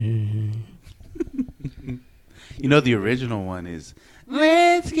You know, the original one is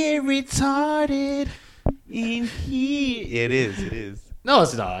 "Let's get retarded in here." It is. No,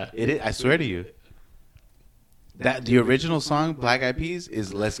 it's not. It is. I swear to you. That the original song, Black Eyed Peas,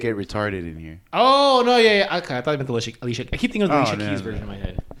 is "Let's Get Retarded in Here." Oh no, yeah. Okay, I thought I meant the Alicia. I keep thinking of the Alicia no, Keys no, version no. in my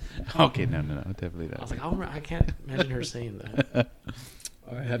head. Okay, no, definitely not. I was like, I can't imagine her saying that.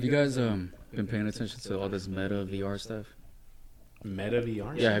 All right, have you guys been paying attention to all this Meta VR stuff? Meta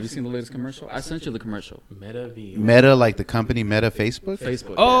VR. Yeah, have you seen the latest commercial? I sent you the commercial. Meta VR. Meta, like the company Meta, Facebook.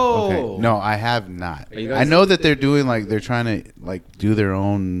 Facebook. Oh, Okay. No, I have not. Are you guys- I know that they're doing they're trying to do their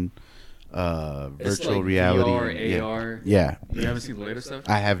own It's virtual like reality. VR, AR. Yeah. You haven't seen the latest stuff?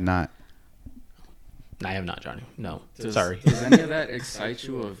 I have not. I have not, Johnny. No, Does, sorry. Does any of that excite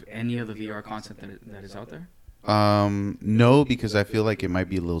you of any of the VR content that is out there? No, because I feel like it might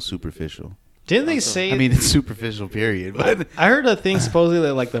be a little superficial. Didn't they say? I mean, it's superficial, period. But I heard a thing supposedly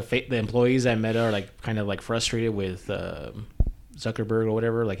that like the employees at Meta are like kind of like frustrated with Zuckerberg or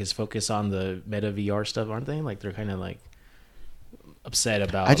whatever, like his focus on the Meta VR stuff, aren't they? Like they're kind of like upset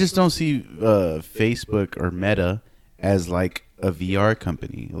about. I just don't see Facebook or Meta as like a VR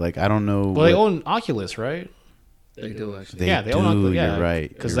company. Like I don't know. Well, they own Oculus, right? They do actually. They own do, Oculus. Yeah, you're right.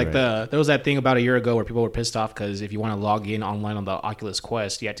 Because you're like right. there was that thing about a year ago where people were pissed off because if you want to log in online on the Oculus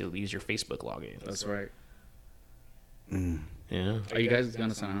Quest, you had to use your Facebook login. That's right. Yeah. Are you guys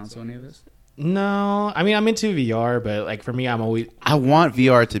gonna sign on to any of this? No, I mean I'm into VR, but like for me, I'm always I want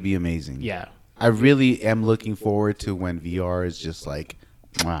VR to be amazing. yeah. I really am looking forward to when VR is just like,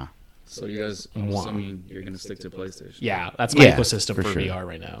 wow. So you guys, I'm Wow. assuming you're gonna stick to PlayStation. Yeah, that's my Yeah, ecosystem for for sure. VR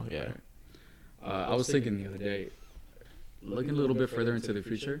right now. Yeah. I was thinking the other day, looking a little bit further into the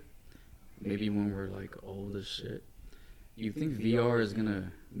future, maybe when we're like old as shit, you think VR is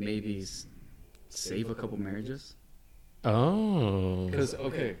gonna maybe save a couple marriages? Oh. Because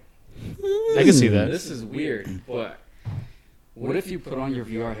okay, I can see that. this is weird, but what if you put on your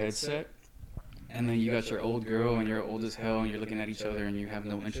VR headset and then you got your old girl and you're old as hell and you're looking at each other and you have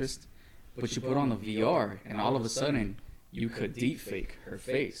no interest, but you put on the VR and all of a sudden you could deep fake her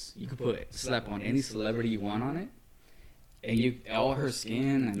face. You could slap on any celebrity you want on it, and all her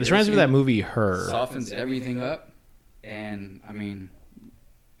skin. And This your reminds me of that skin movie Her. softens everything up, and I mean,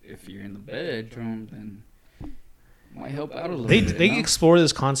 if you're in the bedroom, then it might help out a little They bit. they you know? explore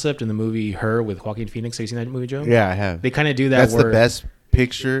this concept in the movie Her with Joaquin Phoenix. Have you seen that movie, Joe? Yeah, I have. They kind of do that. That's where, the best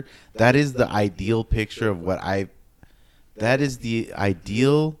picture. That is the ideal picture of what I. That is the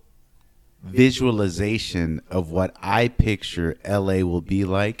ideal visualization of what I picture LA will be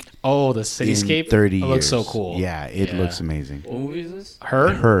like. Oh, the in cityscape. 30 It years. looks so cool. Yeah, it looks amazing. What movie is this? Her.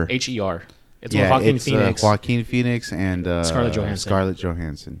 Her. Her. It's Yeah, with Joaquin it's Phoenix. Joaquin Phoenix and Scarlett Johansson.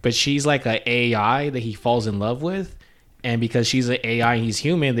 Johansson. But she's like an AI that he falls in love with, and because she's an AI and he's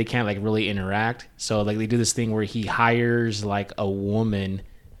human, they can't like really interact. So like they do this thing where he hires like a woman,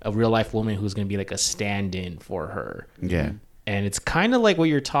 a real life woman who's gonna be like a stand-in for her. Yeah. And it's kind of like what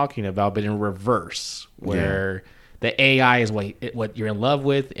you're talking about, but in reverse, where the AI is what you're in love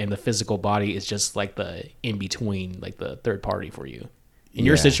with, and the physical body is just like the in between, like the third party for you. In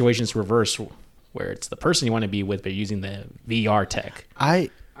your Yeah. situation, it's reverse, where it's the person you want to be with, but using the VR tech. I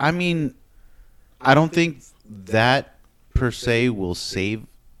mean, I don't think that per se will save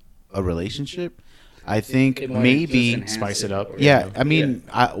a relationship. I think It might maybe just enhance spice it up. yeah. I mean,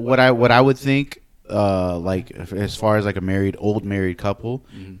 what I would think, like as far as like a old married couple,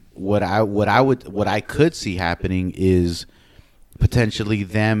 what I could see happening is potentially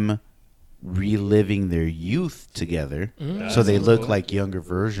them reliving their youth together, so they look like younger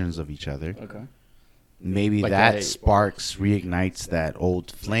versions of each other. Okay. Maybe Like that that- reignites that old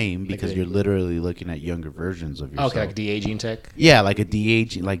flame because you're literally looking at younger versions of yourself. Okay, like de-aging tech. Yeah, like a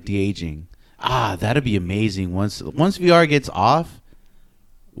de-aging. That'd be amazing. Once VR gets off,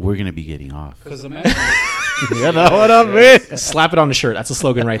 we're gonna be getting off. Because imagine, You know what I mean? Slap it on the shirt. That's a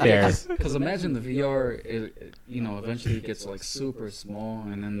slogan right there. because imagine the VR, eventually it gets like super small,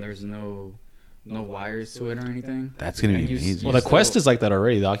 and then there's no wires to it or anything. That's gonna be And you- amazing. Well, the Quest is like that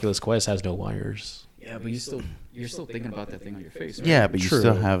already. The Oculus Quest has no wires. Yeah, but you're still thinking about that thing on your face. Right? Yeah, but you True.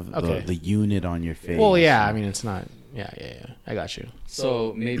 still have Okay. the unit on your face. Well, yeah. I mean, it's not. Yeah. I got you.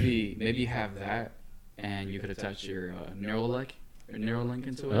 So maybe have that, and you could attach your Neuralink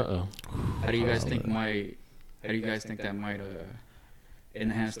into it. Uh-oh. How do you guys think that might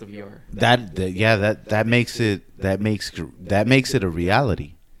enhance the VR? That makes it a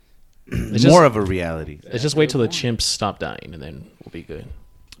reality. It's More just- of a reality. Let's just wait till the chimps stop dying, and then we'll be good.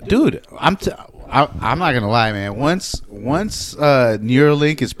 Dude, I'm not gonna lie, man. Once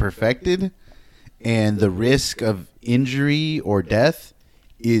Neuralink is perfected, and the risk of injury or death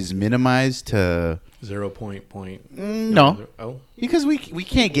is minimized to No, Oh, because we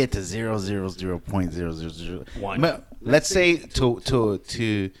can't get to 0.000. One. But let's say to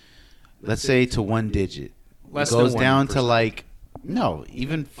one digit. Less It goes than down 1%. to like no,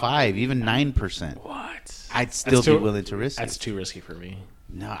 even 5, even 9%. what? I'd still be willing to risk That's it. too risky for me.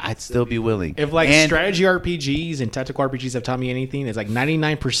 No, I'd still be willing. If like And- strategy RPGs and tactical RPGs have taught me anything, it's like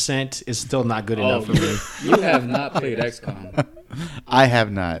 99% is still not good enough for me. You have not played XCOM. I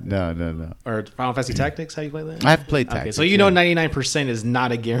have not. No. Or Final Fantasy Tactics, how you play that? I've played Okay, Tactics. so you know 99% is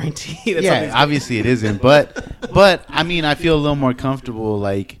not a guarantee. That Yeah, something's- obviously it isn't, but I mean, I feel a little more comfortable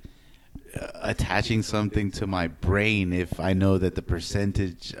like attaching something to my brain if I know that the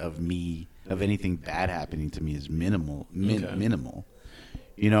percentage of anything bad happening to me is minimal. Okay. Minimal.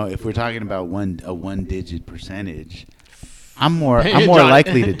 You know, if we're talking about a one-digit percentage, I'm more John-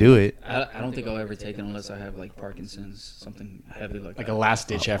 likely to do it. I don't think I'll ever take it unless I have like Parkinson's, something heavy like like that. a last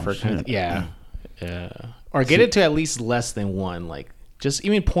ditch effort. Kind of, shit. yeah. Or get it to at least less than 1. Like just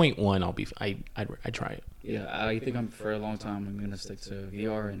even 0.1. I'd try it. Yeah, I think for a long time I'm gonna stick to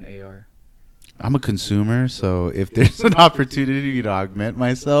VR and AR. I'm a consumer, so if there's an opportunity to augment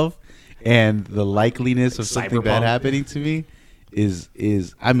myself, and the likeliness of something bad Cyberpunk. happening to me is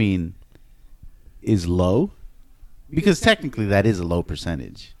low, because technically that is a low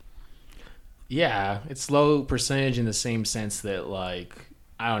percentage. Yeah, it's low percentage in the same sense that like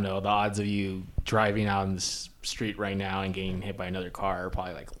I don't know, the odds of you driving out in the street right now and getting hit by another car are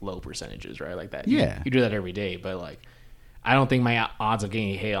probably like low percentages, right? Like that. Yeah. You do that every day, but like I don't think my odds of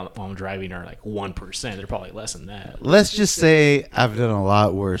getting hit while I'm driving are like 1%. They're probably less than that. Let's just say I've done a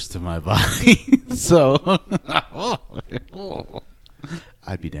lot worse to my body, so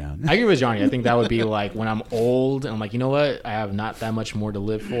I'd be down. I agree with Johnny. I think that would be like when I'm old and I'm like, you know what? I have not that much more to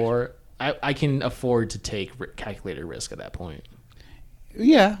live for. I can afford to take calculated risk at that point.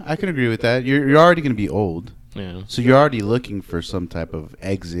 Yeah, I can agree with that. You're already going to be old, Yeah. so you're already looking for some type of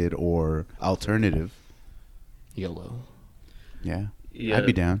exit or alternative. YOLO. Yeah, Yeah, I'd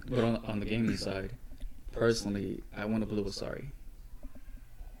be down. But on the gaming side, personally, I want a Blue Asari.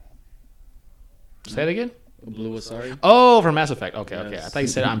 Say that again? A Blue Asari. Oh, for Mass Effect. Okay, okay. I Yes. thought you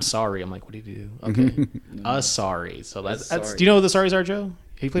said I'm sorry. I'm like, what did you do? Okay. sorry. So that's Sorry. do you know who the sorries are, Joe?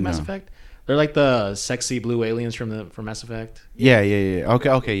 Have you played Mass No. Effect? They're like the sexy blue aliens from Mass Effect. Yeah.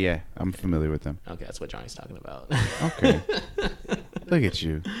 Okay, yeah. I'm familiar with them. Okay, that's what Johnny's talking about. Okay. Look at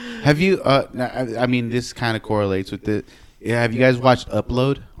you. Have you I mean this kind of correlates with it. Yeah, have you guys watched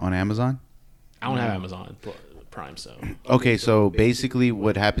Upload on Amazon? I don't have Amazon Prime, so Okay, so basically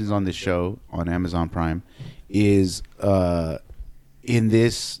what happens on this show on Amazon Prime is in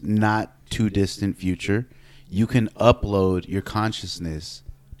this not too distant future, you can upload your consciousness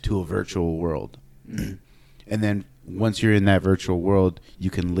to a virtual world. And then once you're in that virtual world, you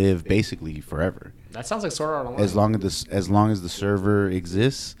can live basically forever. that sounds like Sword Art Online. As long as the server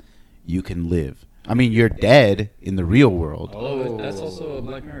exists, you can live. I mean, you're dead in the real world. Oh, that's also a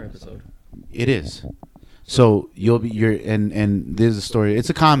Black Mirror episode. It is. So and there's a story. It's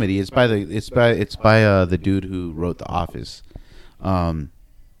a comedy. It's by the dude who wrote The Office.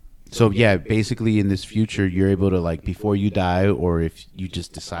 So yeah, basically in this future, you're able to like before you die, or if you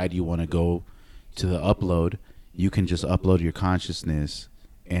just decide you want to go to the upload, you can just upload your consciousness,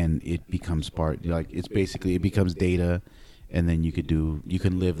 and it becomes it becomes data, and then you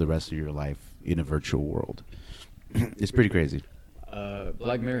can live the rest of your life in a virtual world. It's pretty crazy.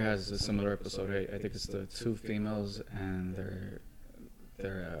 Black Mirror has a similar episode. I think it's the two females and they're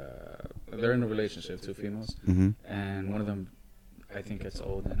in a relationship, two females, and one of them, I think, gets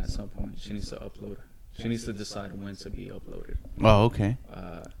old, and at some point she needs to upload. She needs to decide when to be uploaded. Oh, okay.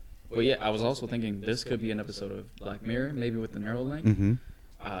 But yeah, I was also thinking this could be an episode of Black Mirror, maybe with the Neuralink. Mm-hmm.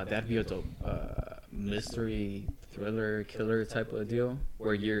 That'd be a dope mystery thriller killer type of deal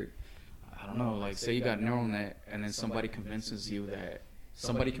where I don't know, like say you got neural net and then somebody convinces you that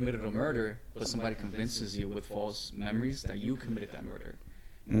somebody committed a murder, but somebody convinces you with false memories that you committed that murder.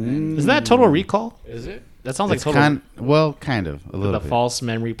 Is that Total Recall? Is it? That sounds like It's Total kind of a little the bit. false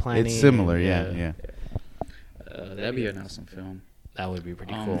memory planning. It's similar, yeah. That'd be an awesome film. That would be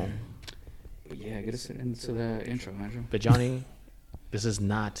pretty cool. But yeah, get us into the intro, Andrew. But Johnny, this is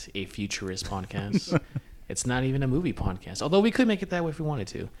not a futurist podcast. It's not even a movie podcast, although we could make it that way if we wanted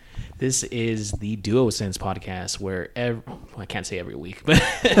to. This is the DuoSense podcast, where I can't say every week, but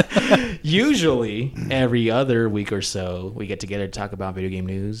usually every other week or so, we get together to talk about video game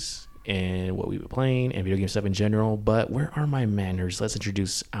news and what we've been playing and video game stuff in general. But where are my manners? Let's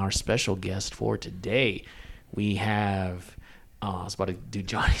introduce our special guest for today. We have... I was about to do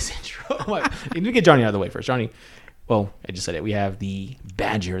Johnny's intro. You need to get Johnny out of the way first. Johnny, well, I just said it. We have the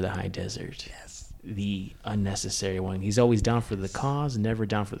Badger of the High Desert. Yes. the unnecessary one. He's always down for the cause, never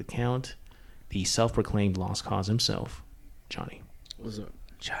down for the count. The self-proclaimed lost cause himself, Johnny. What's up?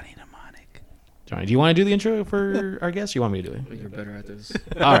 Johnny Mnemonic. Johnny, do you want to do the intro for our guest? Or you want me to do it? You're better at this.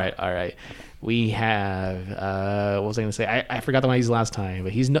 All right. We have what was I going to say? I forgot the one I used last time,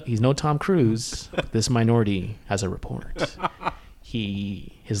 but he's no Tom Cruise. This minority has a report.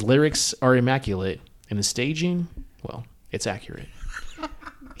 His lyrics are immaculate, and the staging, well, it's accurate.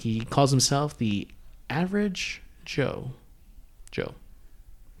 He calls himself the average Joe.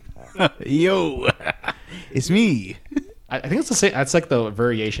 Yo, it's me. I think it's the same. That's like the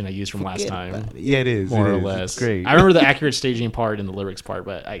variation I used from last time. Yeah, it is. More it or is. less. It's great. I remember the accurate staging part and the lyrics part,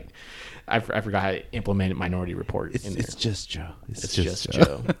 but I forgot how to implement Minority Report. It's just Joe. It's just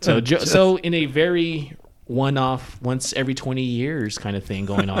Joe. So in a very one-off, once every 20 years kind of thing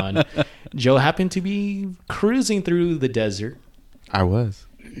going on, Joe happened to be cruising through the desert. I was.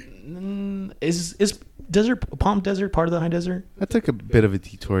 Is Palm Desert part of the high desert? I took a bit of a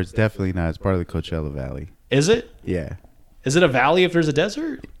detour. It's definitely not. It's part of the Coachella Valley. Is it? Yeah. Is it a valley if there's a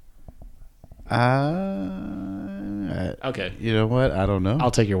desert? Okay. You know what? I don't know.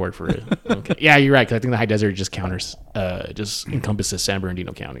 I'll take your word for it. Okay. Yeah, you're right. 'Cause I think the high desert just encompasses San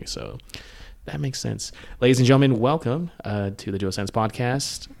Bernardino County. So that makes sense. Ladies and gentlemen, welcome to the Dual Sense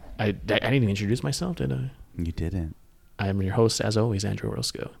Podcast. I didn't even introduce myself, did I? You didn't. I'm your host, as always, Andrew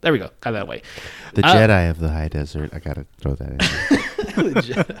Roscoe. There we go. Got that way. The Jedi of the high desert. I got to throw that in.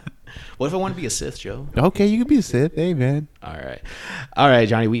 What if I want to be a Sith, Joe? Okay, you can be a Sith. Hey, man. All right,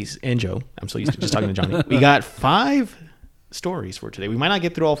 Johnny, and Joe. I'm so used to just talking to Johnny. We got 5 stories for today. We might not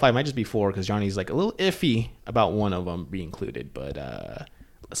get through all 5. Might just be 4 because Johnny's like a little iffy about one of them being included. But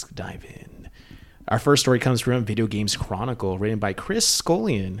let's dive in. Our first story comes from Video Games Chronicle, written by Chris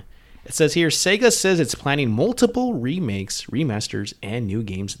Scullion. It says here, Sega says it's planning multiple remakes, remasters, and new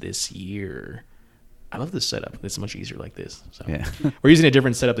games this year. I love this setup. It's much easier like this. So Yeah. We're using a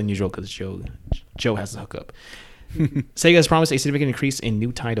different setup than usual because Joe has the hookup. Sega has promised a significant increase in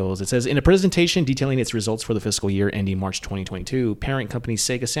new titles. It says, in a presentation detailing its results for the fiscal year ending March 2022, parent company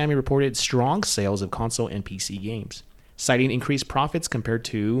Sega Sammy reported strong sales of console and PC games, citing increased profits compared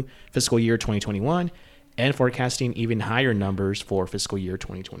to fiscal year 2021 and forecasting even higher numbers for fiscal year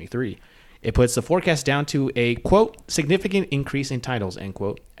 2023. It puts the forecast down to a, quote, significant increase in titles, end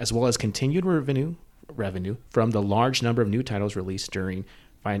quote, as well as continued revenue from the large number of new titles released during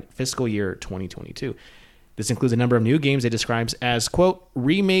fiscal year 2022. This includes a number of new games it describes as, quote,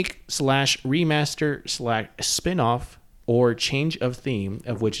 remake / remaster / spin-off or change of theme,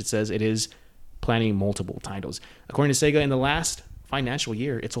 of which it says it is planning multiple titles. According to Sega, in the last financial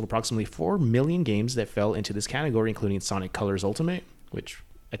year, it sold approximately 4 million games that fell into this category, including Sonic Colors Ultimate, which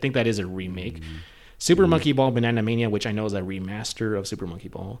I think that is a remake, Super Monkey Ball Banana Mania, which I know is a remaster of Super Monkey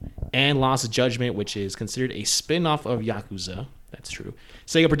Ball, and Lost Judgment, which is considered a spin-off of Yakuza. That's true.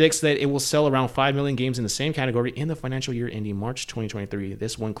 Sega predicts that it will sell around 5 million games in the same category in the financial year ending March 2023.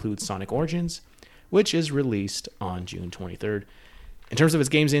 This will include Sonic Origins, which is released on June 23rd. In terms of its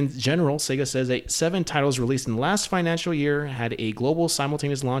games in general, Sega says that 7 titles released in the last financial year had a global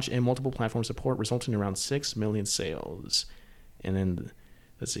simultaneous launch and multiple platform support, resulting in around 6 million sales. And then,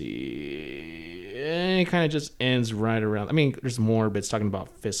 let's see, it kind of just ends right around. I mean, there's more, but it's talking about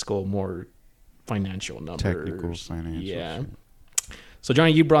fiscal, more financial numbers. Technical, financial. Yeah. So,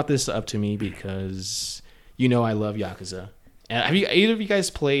 Johnny, you brought this up to me because you know I love Yakuza. Have either of you guys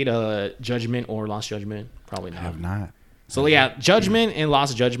played Judgment or Lost Judgment? Probably not. I have not. So yeah, Judgment and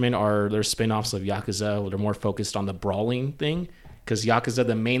Lost Judgment are their spin-offs of Yakuza. They're more focused on the brawling thing because Yakuza,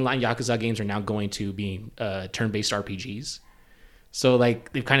 the mainline Yakuza games are now going to be turn-based RPGs. So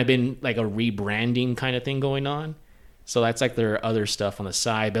like they've kind of been like a rebranding kind of thing going on. So that's like their other stuff on the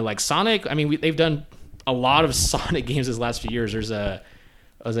side. But like Sonic, I mean, they've done a lot of Sonic games this last few years. There's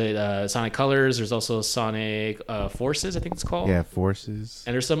Sonic Colors. There's also Sonic Forces, I think it's called. Yeah, Forces.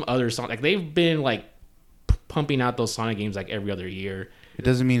 And there's some other Sonic. Like they've been like pumping out those Sonic games like every other year. It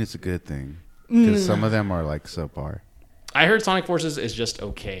doesn't mean it's a good thing because some of them are like subpar. I heard Sonic Forces is just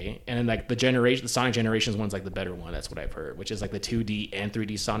okay, and then like the Sonic Generations one's like the better one. That's what I've heard, which is like the 2D and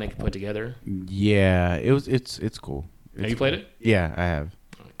 3D Sonic put together. Yeah, it's cool. Have you played it? Yeah, I have.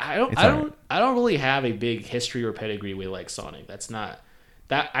 I don't really have a big history or pedigree with like Sonic. That's not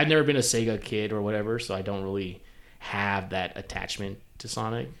that I've never been a Sega kid or whatever, so I don't really have that attachment to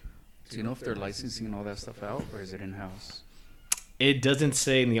Sonic. Do you know if they're licensing all that stuff out, or is it in-house? It doesn't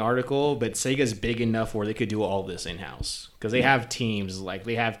say in the article, but Sega's big enough where they could do all this in-house. Because they have teams, like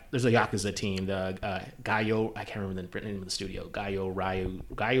there's a Yakuza team, the Gaio, I can't remember the name of the studio,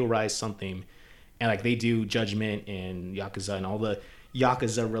 Gaio Rise something. And like they do Judgment and Yakuza and all the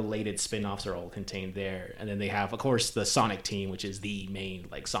Yakuza-related spin-offs are all contained there. And then they have, of course, the Sonic team, which is the main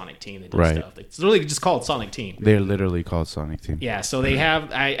like Sonic team that does Right. stuff. It's really just called Sonic Team. They're literally called Sonic Team. Yeah, so they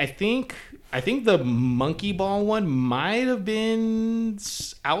have. I think the Monkey Ball one might have been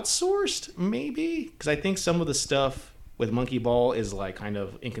outsourced, maybe, because I think some of the stuff with Monkey Ball is like kind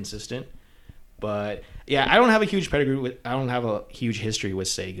of inconsistent. But yeah, I don't have a huge pedigree with. I don't have a huge history with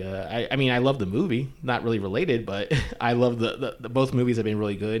Sega. I mean, I love the movie, not really related, but I love the both movies have been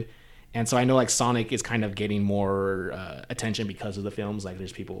really good. And so I know like Sonic is kind of getting more attention because of the films. Like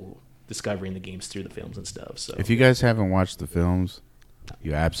there's people discovering the games through the films and stuff. So If you guys haven't watched the films,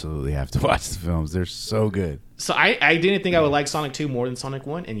 you absolutely have to watch the films. They're so good. So I didn't think I would like Sonic 2 more than Sonic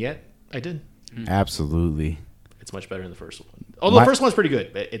 1, and yet I did. Absolutely. It's much better than the first one. Although the first one's pretty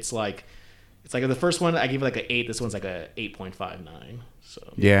good, but it's like the first one I give it like an 8. This one's like a 8.59. So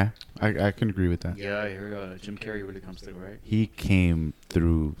Yeah, I can agree with that. Yeah, I hear Jim Carrey really comes through, right? He came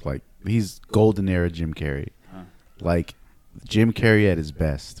through like he's golden era Jim Carrey. Huh. Like Jim Carrey at his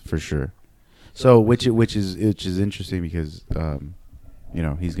best for sure. So which is interesting because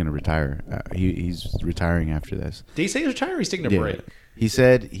he's gonna retire. He's retiring after this. did he say he's retiring or he's taking a break? He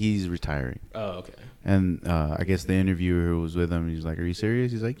said he's retiring. Oh, okay. And I guess the interviewer who was with him, he's like, "Are you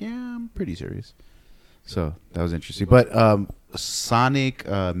serious?" He's like, "Yeah, I'm pretty serious." So that was interesting. But Sonic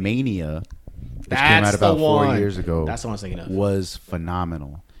Mania, which came out about 4 years ago, That's the one I was thinking of. was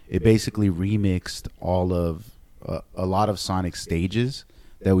phenomenal. It basically remixed all of a lot of Sonic stages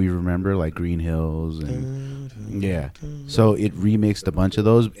that we remember, like Green Hills, and yeah. So it remixed a bunch of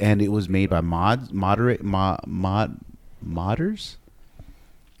those, and it was made by modders.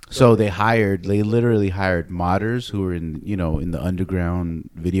 So they literally hired modders who were in the underground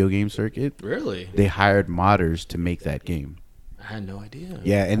video game circuit. Really? They hired modders to make that game. I had no idea.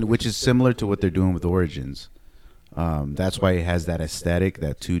 Yeah, and which is similar to what they're doing with Origins. That's why it has that aesthetic,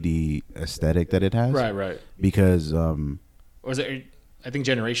 that 2D aesthetic that it has. Right. Because Or is it? I think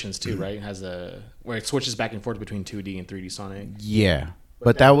Generations too, right? It has where it switches back and forth between 2D and 3D Sonic. yeah,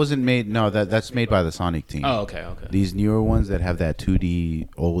 but that wasn't made. No, that's made by the Sonic team. Oh, okay. These newer ones that have that 2D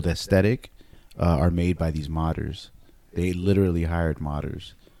old aesthetic are made by these modders. They literally hired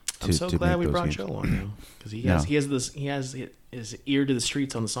modders. I'm so to glad make we those brought games. Joe on now because he No. has his ear to the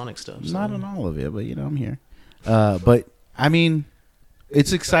streets on the Sonic stuff. So. Not on all of it, but I'm here. But I mean,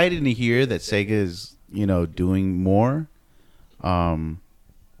 it's exciting to hear that Sega is doing more.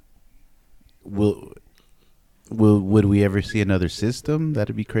 Would we ever see another system?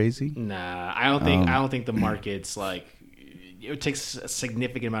 That'd be crazy. Nah, I don't think the market's like. It takes a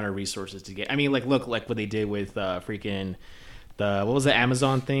significant amount of resources to get. I mean, look what they did with freaking what was the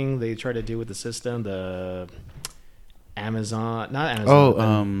Amazon thing they tried to do with the system? The Amazon, not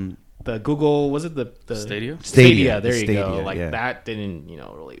Amazon. The Google, was it the Stadia? Stadia, there you Stadia, go. Like yeah. that didn't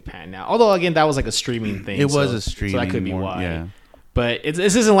really pan out. Although again, that was like a streaming thing. It was so- a streaming. so that could be more, why. Yeah. But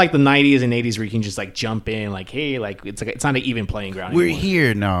this isn't like the 90s and 80s where you can just like jump in, like hey, like it's not an even playing ground. We're anymore.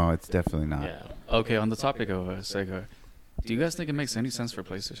 here. No, it's definitely not. Yeah. Okay, on the topic of Sega, do you guys think it makes any sense for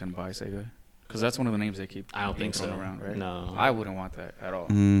PlayStation to buy Sega? Because that's one of the names they keep I don't being think thrown so. around, right? No. I wouldn't want that at all.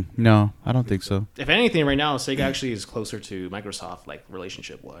 No, I don't think so. If anything, right now Sega actually is closer to Microsoft, like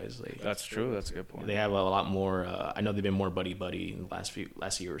relationship wise. That's true. That's a good point. They have a lot more. I know they've been more buddy in the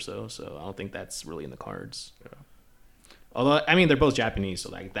last year or so. So I don't think that's really in the cards. Yeah. Although I mean they're both Japanese, so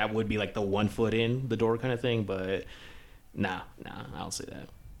like that would be like the one foot in the door kind of thing. But nah, I don't say that.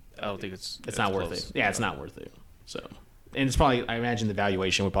 I don't think it's not worth close. it. Yeah, it's not worth it. So, and it's probably I imagine the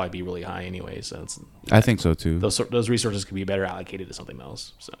valuation would probably be really high anyway. So I think so too. those resources could be better allocated to something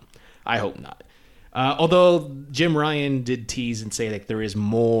else. So I hope not. Although Jim Ryan did tease and say like there is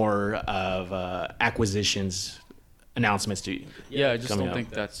more of acquisitions announcements to Yeah, I just coming don't up. think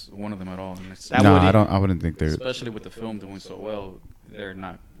that's one of them at all. And it's, That No, would- I wouldn't think they're. especially with the film doing so well, they're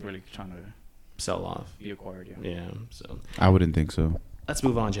not really trying to sell off. be acquired yet. Yeah. So I wouldn't think so. let's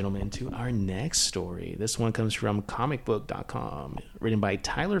move on, gentlemen, to our next story. This one comes from comicbook.com, written by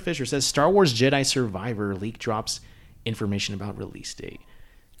Tyler Fisher. It says Star Wars Jedi Survivor leak drops information about release date,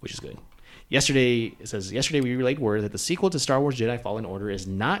 which is good. Yesterday we relayed word that the sequel to Star Wars Jedi Fallen Order is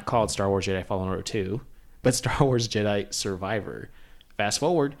not called Star Wars Jedi Fallen Order 2, but Star Wars Jedi Survivor. Fast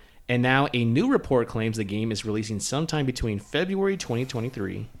forward, and now a new report claims the game is releasing sometime between February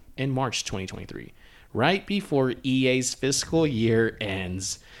 2023 and March 2023, right before EA's fiscal year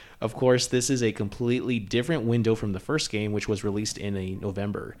ends. Of course, this is a completely different window from the first game, which was released in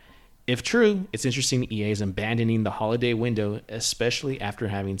November. If true, it's interesting EA is abandoning the holiday window, especially after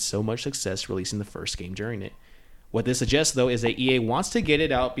having so much success releasing the first game during it. What this suggests, though, is that EA wants to get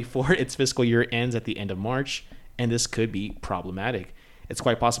it out before its fiscal year ends at the end of March, and this could be problematic. It's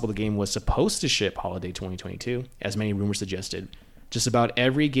quite possible the game was supposed to ship holiday 2022, as many rumors suggested. Just about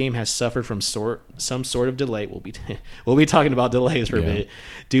every game has suffered from some sort of delay. We'll be talking about delays for a bit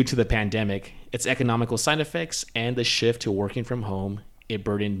due to the pandemic, its economical side effects, and the shift to working from home it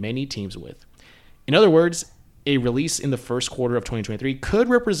burdened many teams with. In other words, a release in the first quarter of 2023 could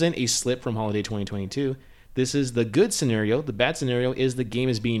represent a slip from holiday 2022. This is the good scenario. The bad scenario is the game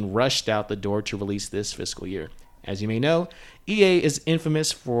is being rushed out the door to release this fiscal year. As you may know, EA is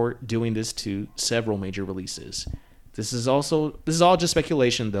infamous for doing this to several major releases. This is all just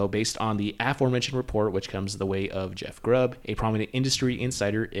speculation, though, based on the aforementioned report, which comes the way of Jeff Grubb, a prominent industry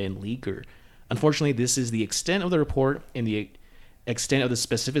insider and leaker. Unfortunately, this is the extent of the report and the extent of the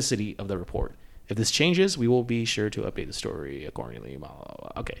specificity of the report. If this changes, we will be sure to update the story accordingly.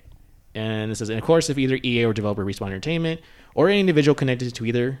 Okay. And it says, and of course, if either EA or developer Respawn Entertainment or any individual connected to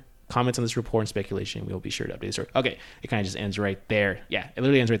either comments on this report and speculation, we will be sure to update the story. Okay. It kind of just ends right there. Yeah, it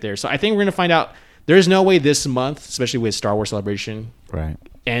literally ends right there. So I think we're going to find out. There's no way this month, especially with Star Wars Celebration,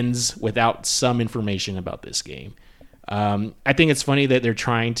 ends without some information about this game. I think it's funny that they're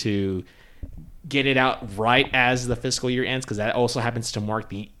trying to get it out right as the fiscal year ends, because that also happens to mark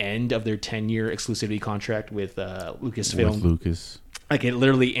the end of their 10-year exclusivity contract with Lucasfilm. With Lucas. Like, it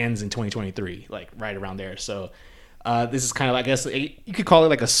literally ends in 2023, like right around there. So this is kind of, I guess, you could call it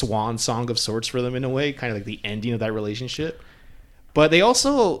like a swan song of sorts for them in a way, kind of like the ending of that relationship. But they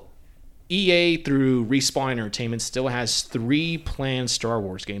also... EA through Respawn Entertainment still has 3 planned Star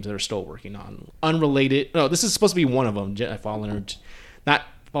Wars games that they're still working on. Unrelated. No, this is supposed to be one of them. Not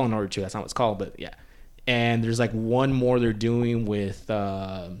Fallen Order 2. That's not what it's called, but yeah. And there's like one more they're doing with,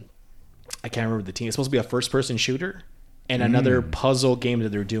 I can't remember the team. It's supposed to be a first-person shooter. And another puzzle game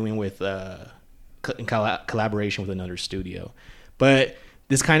that they're doing with, in collaboration with another studio. But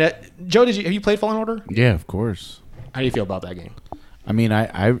this kind of... Joe, have you played Fallen Order? Yeah, of course. How do you feel about that game? I mean,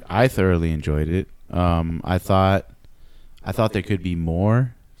 I thoroughly enjoyed it. I thought there could be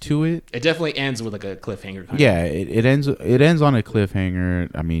more to it. It definitely ends with like a cliffhanger. It ends on a cliffhanger.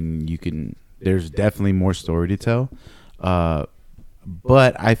 I mean, there's definitely more story to tell.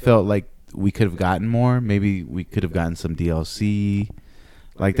 But I felt like we could have gotten more. Maybe we could have gotten some DLC.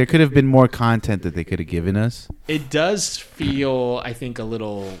 Like, there could have been more content that they could have given us. It does feel, I think, a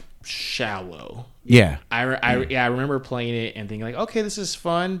little shallow. Yeah. I remember playing it and thinking like, okay, this is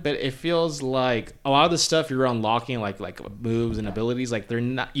fun, but it feels like a lot of the stuff you're unlocking, like moves and abilities, like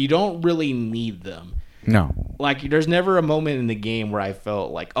you don't really need them. No. Like, there's never a moment in the game where I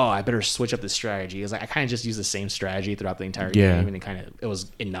felt like, oh, I better switch up the strategy. It's like I kind of just used the same strategy throughout the entire game, and it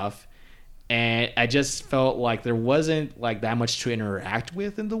was enough. And I just felt like there wasn't like that much to interact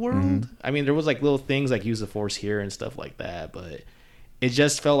with in the world. I mean, there was like little things like use the Force here and stuff like that, but it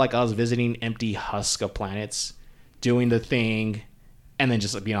just felt like I was visiting empty husk of planets, doing the thing, and then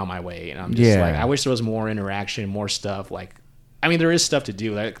just like being on my way. And I'm just like, I wish there was more interaction, more stuff. Like, I mean, there is stuff to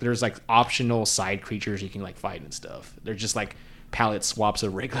do. Like, there's like optional side creatures you can like fight and stuff. They're just like palette swaps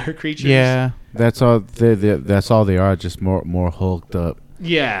of regular creatures. Yeah, that's all. That's all they are. Just more hulked up.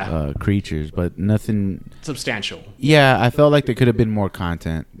 Yeah, creatures, but nothing substantial. Yeah, I felt like there could have been more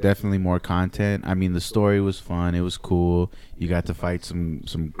content. Definitely more content. I mean, the story was fun. It was cool. You got to fight some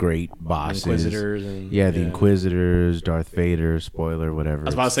great bosses. Inquisitors. The Inquisitors, Darth Vader. Spoiler, whatever. I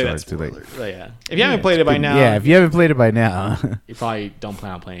was about to say that. Spoiler. So, yeah. If you haven't played it by now. Yeah, if you haven't played it by now, you probably don't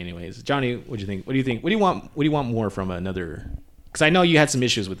plan on playing anyways. Johnny, what do you think? What do you think? What do you want more from another? Because I know you had some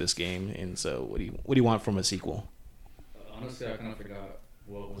issues with this game, and so what do you want from a sequel? Honestly, I kind of forgot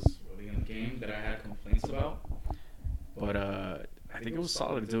what was really in the game that I had complaints about, but I think it was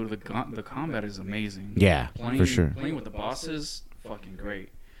solid, dude. The combat is amazing. Yeah, for sure. Playing with the bosses, fucking great.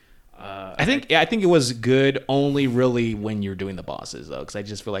 I think it was good only really when you're doing the bosses though, because I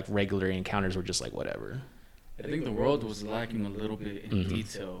just feel like regular encounters were just like whatever. I think the world was lacking a little bit in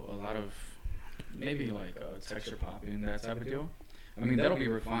detail, a lot of maybe like texture popping, that type of deal. I mean, that'll be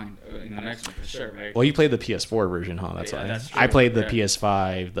refined in the next one for sure, right? Well, you played the PS4 version, huh? That's why. That's true. I played the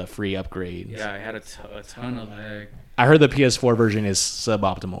PS5, the free upgrade. Yeah, I had a ton of lag. I heard the PS4 version is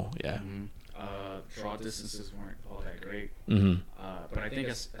suboptimal. Yeah. Draw distances weren't all that great. But I think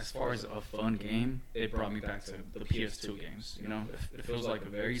as far as a fun game, it brought me back to the PS2 games. You know, it feels like a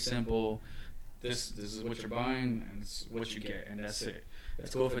very simple. This is what you're buying, and it's what you get, and that's it.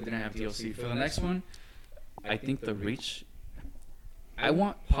 That's cool if it didn't have DLC. For the next one, I think the reach. I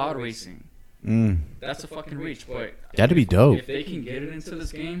want pod racing. That's a fucking reach, but that'd be dope. If they can get it into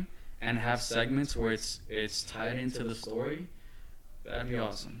this game and have segments where it's tied into the story, that'd be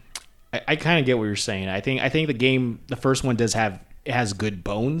awesome. I kind of get what you're saying. I think the game, the first one has good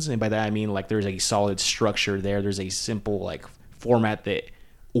bones, and by that I mean like there's a solid structure there. There's a simple like format that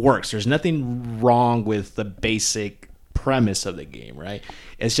works. There's nothing wrong with the basic premise of the game, right?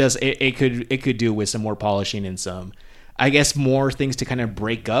 It's just it could do with some more polishing and some, I guess, more things to kind of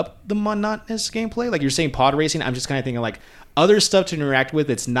break up the monotonous gameplay. Like you're saying pod racing, I'm just kind of thinking like other stuff to interact with.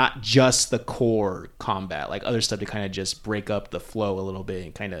 It's not just the core combat, like other stuff to kind of just break up the flow a little bit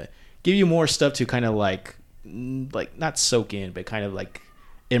and kind of give you more stuff to kind of like not soak in, but kind of like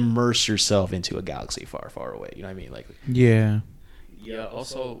immerse yourself into a galaxy far, far away. You know what I mean? Like, Yeah. Yeah.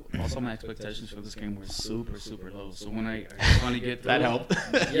 Also, my expectations for this game were super, super low. So when I finally get through that it- helped.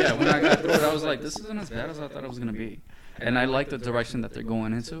 Yeah, when I got through it, I was like, this isn't as bad as I thought it was gonna be, and I like the direction that they're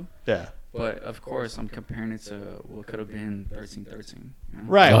going into. Yeah. But of course, I'm comparing it to what could have been 1313. You know?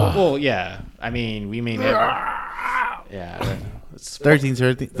 Right. Ugh. Well, yeah. I mean, we may never. Yeah. Let's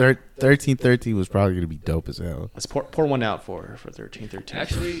 1313 was probably gonna be dope as hell. let's pour one out for 1313.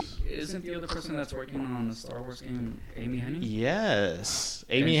 Actually, isn't the other person that's working on the Star Wars game Amy Hennig? Yes.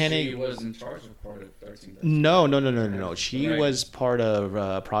 Amy And Hennig. She was in charge of part of 1313. No. She Right. was part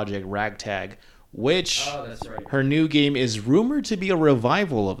of Project Ragtag, which Oh, that's right. her new game is rumored to be a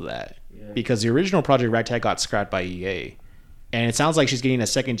revival of that. Yeah. Because the original Project Ragtag got scrapped by EA. And it sounds like she's getting a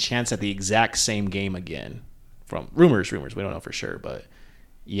second chance at the exact same game again. From rumors. We don't know for sure, but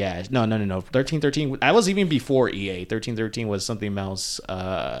yeah. No. 1313, that was even before EA. 1313 was something else.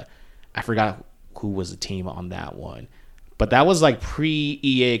 I forgot who was the team on that one. But that was like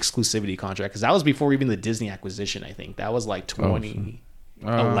pre-EA exclusivity contract, because that was before even the Disney acquisition, I think. That was like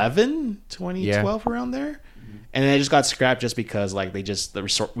 2011, 2012, around there. And then it just got scrapped just because like they just, the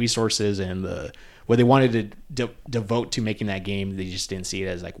resources and the what they wanted to devote to making that game, they just didn't see it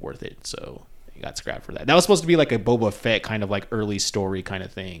as like worth it. So it got scrapped for that. That was supposed to be like a Boba Fett kind of like early story kind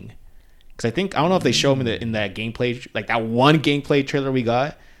of thing. Because I don't know if they show him in that gameplay, like that one gameplay trailer we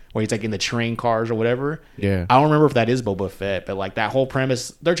got where he's like in the train cars or whatever. Yeah. I don't remember if that is Boba Fett, but like that whole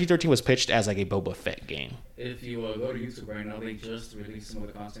premise, 1313 was pitched as like a Boba Fett game. If you go to YouTube right now, they just released some of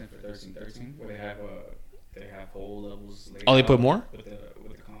the content for 1313, where they have whole levels. Laid Oh, they out put more? with the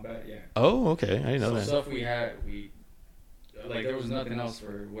combat. Yeah. Oh, okay. I didn't know So that. stuff we like there was nothing else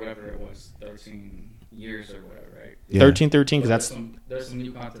for whatever it was, 13 years or whatever, right? Yeah. 1313, because But that's there's some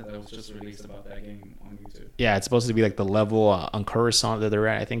new content that was just released about that game on YouTube. yeah, it's supposed to be like the level on Coruscant that they're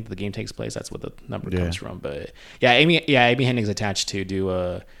at. I think the game takes place. That's what the number Yeah. comes from. But yeah, Amy Hennig's attached to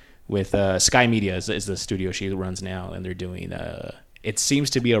do with Sky Media is the studio she runs now, and they're doing it seems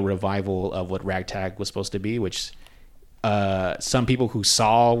to be a revival of what Ragtag was supposed to be, which some people who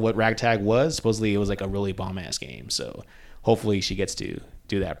saw what Ragtag was, supposedly it was like a really bomb ass game. So hopefully she gets to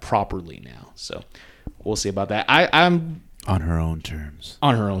do that properly now. So we'll see about that. I'm On her own terms.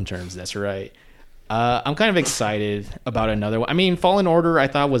 on her own terms. That's right. I'm kind of excited about another one. I mean, Fallen Order I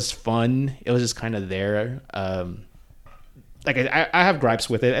thought was fun. It was just kind of there. Like I have gripes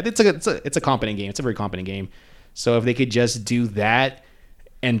with it. It's a competent game. It's a very competent game. So if they could just do that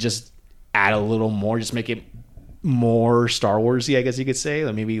and just add a little more, just make it more Star Warsy, I guess you could say.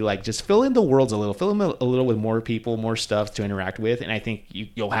 Like maybe like just fill in the worlds a little, fill them a little with more people, more stuff to interact with, and I think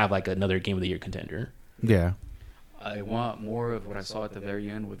you'll have like another Game of the Year contender. Yeah. I want more of what I saw at the very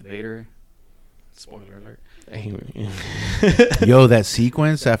end with Vader. Spoiler alert. Yo, that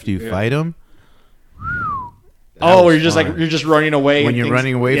sequence after you fight him. Oh, where you're just running away. When and you're things-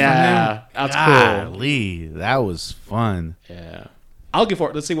 running away from him? Yeah, that's cool. Golly, that was fun. Yeah, I'll give for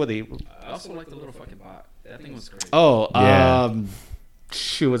it. Let's see what they. I also like the little fucking bot. That thing was crazy. Oh, Yeah.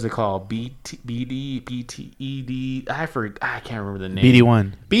 shoot, what's it called? BTED. I can't remember the name.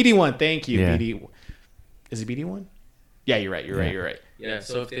 BD1. BD1. Thank you. Yeah. BD. Is it BD1? Yeah, you're right. You're right. Yeah,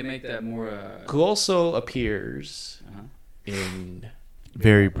 so if they make that more Who also appears uh-huh. in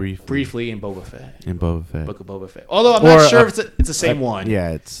Very briefly. in Boba Fett. In Boba Fett. Book of Boba Fett. Although I'm Or, not sure if it's the same one.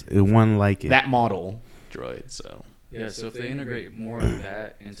 Yeah, it's one like it. That model droid. So. Yeah, so if they integrate more of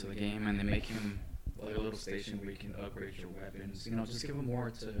that into the game and they make him like a little station where you can upgrade your weapons, just give him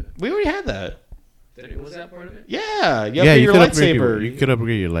more to. We already had that. Was that part of it? Yeah, you yeah, upgrade you your could upgrade lightsaber. you could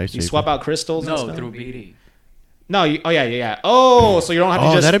upgrade your lightsaber. You swap out crystals. and No, stuff? through BD. No. Yeah. Oh, so you don't have to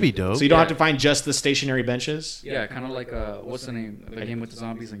Oh, just. that'd be dope. So you don't Yeah. have to find just the stationary benches. Yeah, kind of like what's the name? The game with the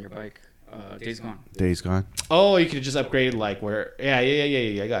zombies on your bike. Days Gone. Days Gone. Oh, you could just upgrade like where. Yeah.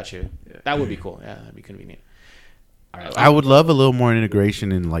 I got you. Yeah. That would be cool. Yeah, that'd be convenient. All right. I would love a little more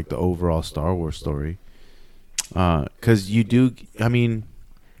integration in like the overall Star Wars story. Because you do, I mean,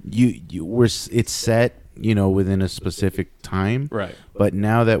 it's set, within a specific time. Right. But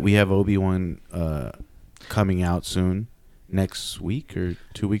now that we have Obi-Wan coming out soon, next week or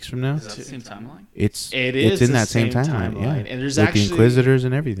 2 weeks from now, Is that the same timeline? it's is in the that same same timeline. Yeah. timeline. And there's with actually- the Inquisitors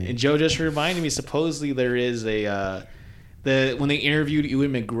and everything. And Joe just reminded me. Supposedly there is a when they interviewed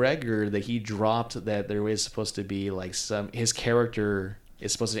Ewan McGregor, that he dropped that there was supposed to be like his character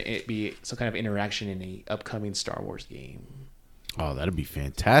is supposed to be some kind of interaction in a upcoming Star Wars game. Oh, that'd be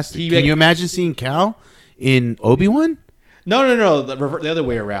fantastic. He, Can like- you imagine seeing Cal in Obi-Wan? No. The other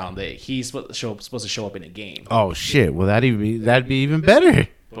way around. That he's supposed to show up in a game. Oh shit! Well, that'd be even better.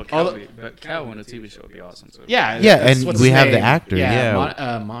 But Cal in a TV show would be awesome too. Yeah, Yeah, that's and what's we his have the name. actor, yeah. I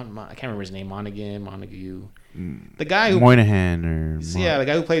can't remember his name. Montague. The guy who Moynihan or the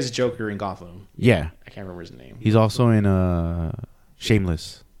guy who plays Joker in Gotham. yeah. I can't remember his name. He's also in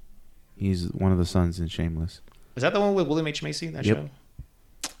Shameless. He's one of the sons in Shameless. Is that the one with William H. Macy? That Yep.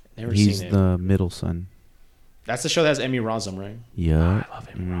 show? Never He's seen it. the middle son. That's the show that has Emmy Rossum, right? Yeah. I love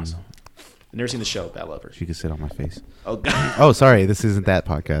Emmy Rossum. I've never seen the show, but I love her. She could sit on my face. Oh, God. Oh, sorry. This isn't that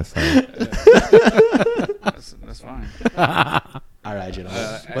podcast. Sorry. That's fine. All right,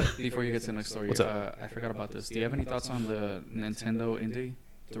 gentlemen. Before you get to the next story, What's up? I forgot about this. Do you have any thoughts on the Nintendo Indie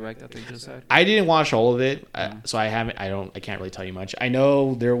Direct that they just had? I didn't watch all of it, so I haven't. I can't really tell you much. I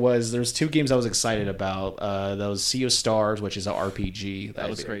know there's 2 games I was excited about. Those Sea of Stars, which is an RPG. That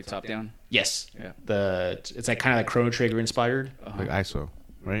was great. Top down. Yes. Yeah. It's like kind of like Chrono Trigger inspired. Like ISO,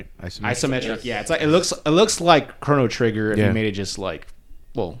 right? Isometric. Yes. Yeah. It's like it looks like Chrono Trigger if Yeah. you made it just like,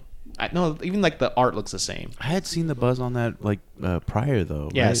 well, no, even like the art looks the same. I had seen the buzz on that like prior though.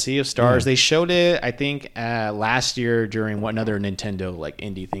 Yeah, right? Sea of Stars. Yeah. They showed it, I think, last year during another Nintendo like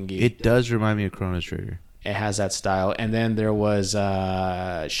indie thingy. It does remind me of Chrono Trigger. It has that style. And then there was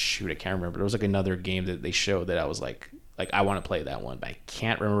I can't remember. There was like another game that they showed that I was like I want to play that one, but I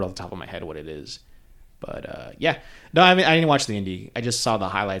can't remember off the top of my head what it is. But yeah, no, I mean I didn't watch the indie. I just saw the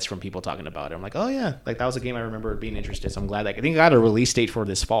highlights from people talking about it. I'm like, oh yeah, like that was a game I remember being interested. So I'm glad that I think it got a release date for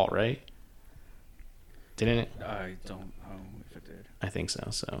this fall, right? Didn't it? I don't know if it did. I think so.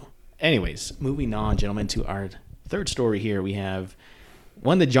 So, anyways, moving on, gentlemen, to our third story here. We have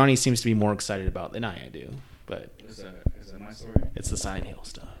one that Johnny seems to be more excited about than I do, but Is that my story? it's the Silent Hill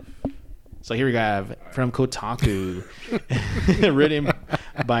stuff. So here we have from Kotaku, written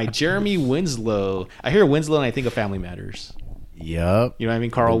by Jeremy Winslow. I hear Winslow and I think of Family Matters. Yup. You know what I mean?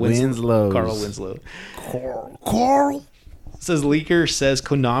 Carl The Winslow. Winslows. Carl Winslow. Carl. Says leaker says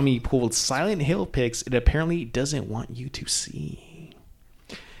Konami pulled Silent Hill pics it apparently doesn't want you to see.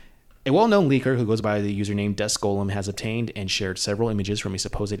 A well-known leaker who goes by the username Death Golem has obtained and shared several images from a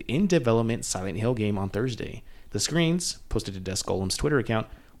supposed in-development Silent Hill game on Thursday. The screens, posted to Death Golem's Twitter account,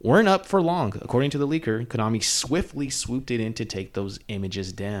 weren't up for long. According to the leaker, Konami swiftly swooped it in to take those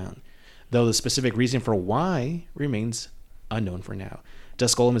images down, though the specific reason for why remains unknown for now.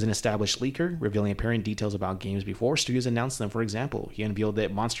 Death Golem is an established leaker, revealing apparent details about games before studios announced them. For example, he unveiled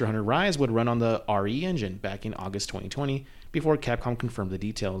that Monster Hunter Rise would run on the RE engine back in August 2020, before Capcom confirmed the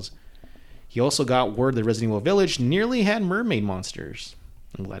details. He also got word that Resident Evil Village nearly had mermaid monsters.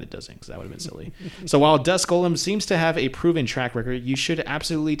 I'm glad it doesn't, because that would have been silly. So while Death Golem seems to have a proven track record, you should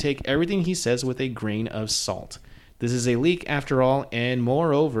absolutely take everything he says with a grain of salt. This is a leak, after all, and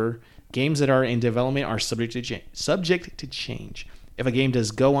moreover, games that are in development are subject to change. If a game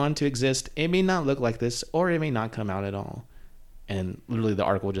does go on to exist, it may not look like this, or it may not come out at all. And literally the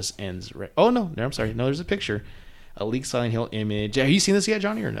article just ends right. Oh, no, I'm sorry. No, there's a picture. A leaked Silent Hill image. Have you seen this yet,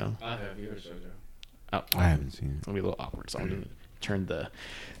 Johnny, or no? I have. You heard it, Oh, I haven't seen it. it'll be a little awkward, so I'm going to turn the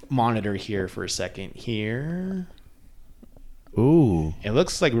monitor here for a second here. Ooh. It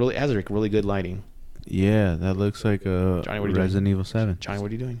looks like it has really good lighting. Yeah, that looks like a Johnny, what are you doing? Resident Evil 7. Johnny,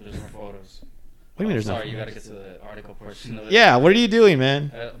 what are you doing? There's more photos. What do you mean there's sorry, no? you gotta get to the article portion of it. Yeah, what are you doing,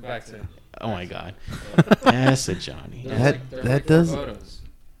 man? Back to. Oh my God. That's a Johnny. That does- Photos.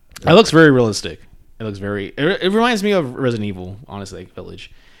 It looks very realistic. It looks very. It reminds me of Resident Evil, honestly,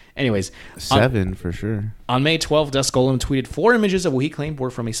 Village. Anyways, 7 for sure. on May 12th, Death Golem tweeted 4 images of what he claimed were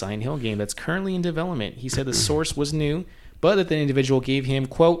from a Silent Hill game that's currently in development. He said the source was new, but that the individual gave him,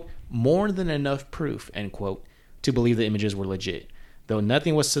 quote, more than enough proof, end quote, to believe the images were legit. Though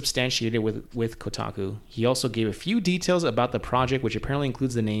nothing was substantiated with Kotaku, he also gave a few details about the project, which apparently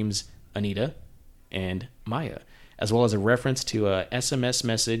includes the names Anita and Maya, as well as a reference to a SMS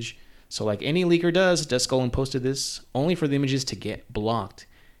message. So like any leaker does, Death Golem posted this only for the images to get blocked.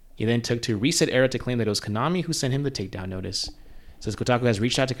 He then took to Reset Era to claim that it was Konami who sent him the takedown notice. Says Kotaku has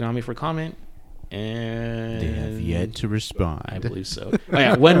reached out to Konami for comment, and They have yet to respond. I believe so. Oh,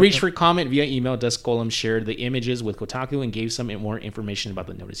 yeah. When reached for comment via email, Death Golem shared the images with Kotaku and gave some more information about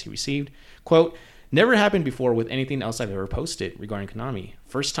the notice he received. Quote, never happened before with anything else I've ever posted regarding Konami.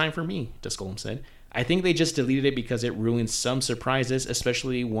 First time for me, Death Golem said. I think they just deleted it because it ruins some surprises,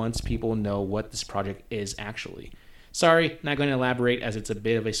 especially once people know what this project is actually. Sorry, not going to elaborate as it's a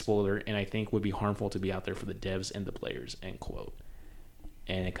bit of a spoiler and I think would be harmful to be out there for the devs and the players, end quote.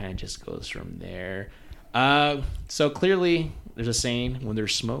 And it kind of just goes from there. So clearly, there's a saying, when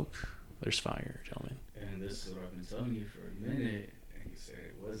there's smoke, there's fire, gentlemen. And this is what I've been telling you for a minute, and you said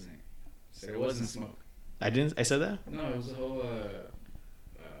it wasn't. You said it wasn't smoke. I said that? No, it was a whole,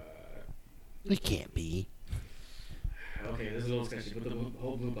 It can't be. okay, this is a little sketchy, but the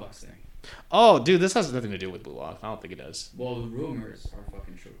whole blue box thing. Oh, dude, this has nothing to do with Blue Lock. I don't think it does. Well, the rumors are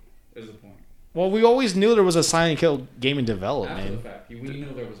fucking true, is the point. Well, we always knew there was a Silent Hill game in After the development. fact, we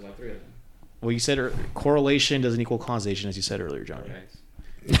knew there was like 3 of them. Well, you said correlation doesn't equal causation, as you said earlier, Johnny.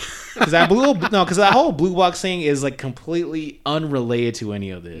 Right. Because that whole blue box thing is like completely unrelated to any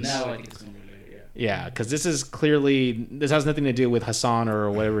of this. Now I think it's unrelated, yeah. Yeah, because this has nothing to do with Hassan or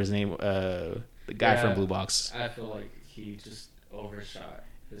whatever his name, the guy from Blue Box. I feel like he just overshot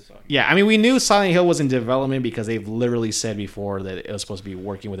his fucking. Yeah, I mean, we knew Silent Hill was in development because they've literally said before that it was supposed to be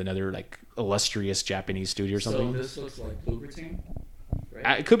working with another like illustrious Japanese studio or something. So this looks like Bloober Team,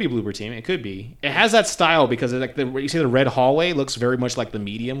 right? It could be Bloober Team. It could be. It has that style because it's like you see the red hallway looks very much like the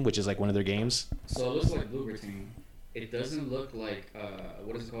Medium, which is like one of their games. So it looks like Bloober Team. It doesn't look like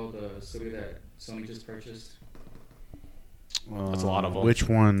what is it called, the studio that Sony just purchased? That's a lot of them. Which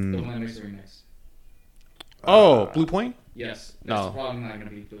The one one? that makes the remix. Oh, Blue Point? Yes. That's No. probably not gonna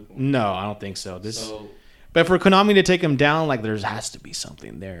be Blue Point. No, I don't think so. So But for Konami to take them down, like there has to be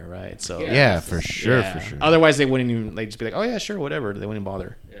something there, right? So Yeah. Yeah, for sure, yeah. for sure. Otherwise, they wouldn't even like just be like, "Oh yeah, sure, whatever." They wouldn't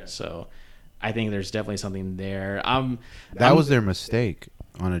bother. Yeah. So, I think there's definitely something there. That was their mistake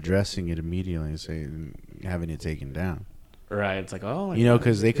on addressing it immediately and saying having it taken down. right. It's like, oh, You know,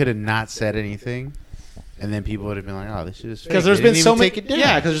 because they could have not said anything, and then people would have been like, "Oh, this shit is fake." because there's They been didn't so even many, take it down.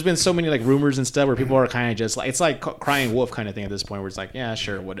 yeah, because there's been so many like rumors and stuff where people are kind of just like, it's like crying wolf kind of thing at this point, where it's like, yeah,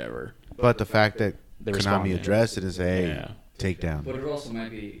 sure, whatever. But the fact that They Konami responded. addressed it and say, "Hey, Yeah. take down." but it also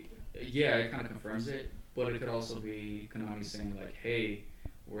might be, yeah, it kind of confirms it, but it could also be Konami saying like, hey,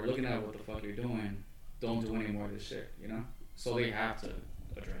 we're looking at what the fuck you're doing. Don't do any more of this shit, you know? So they have to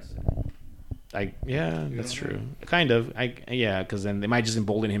address it. Yeah, You that's know? true. Kind of. Yeah, because then they might just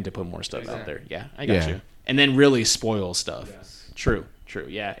embolden him to put more stuff out there. Exactly. Yeah, I got Yeah. you. And then really spoil stuff. Yes. True.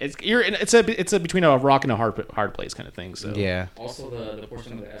 Yeah, it's a between a rock and a hard place kind of thing. So Yeah. Also, the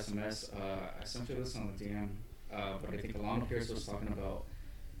portion of the SMS, I sent you this on the DM, but I think Alana Pierce was talking about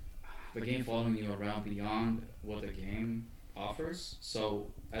the game following you around beyond what the game offers. So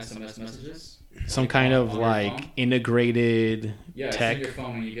SMS messages, some like, kind on of your like phone. integrated Yeah, it's tech. in your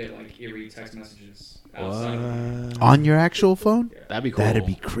phone and you get like eerie text messages outside of it. What? On your actual phone? That'd be cool. That'd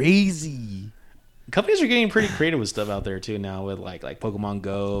be crazy. Companies are getting pretty creative with stuff out there too now, with like Pokemon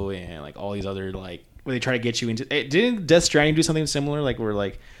Go and like all these other like where they try to get you into. Didn't Death Stranding do something similar? Like where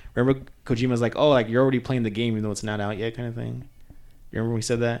like remember Kojima's like, oh, like you're already playing the game even though it's not out yet, kind of thing. You remember when we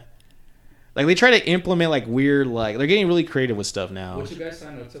said that? Like they try to implement like weird like they're getting really creative with stuff now. Would you guys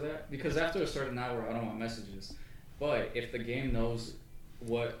sign up to that? Because after a certain hour, I don't want messages. But if the game knows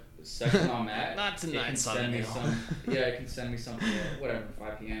what section I'm at, Not tonight, it can send me Sunday. some. Yeah, it can send me something. Whatever,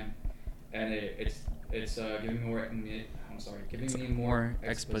 5 p.m. And it's giving me more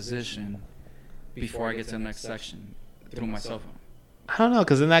exposition before I get to the next section through my cell phone. I don't know,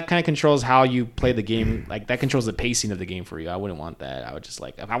 because then that kind of controls how you play the game. Like that controls the pacing of the game for you. I wouldn't want that. I would just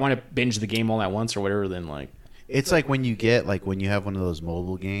like if I want to binge the game all at once or whatever, then like It's like when you have one of those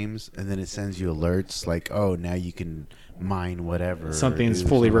mobile games and then it sends you alerts like, oh, now you can mine whatever. or something's do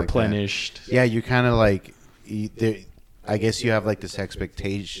fully something like that. replenished. Yeah, you're kind of like, I guess you have like this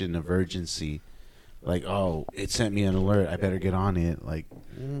expectation of urgency. Like, oh, it sent me an alert. I better get on it. Like,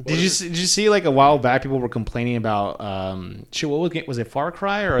 Did you see like a while back people were complaining about was it Far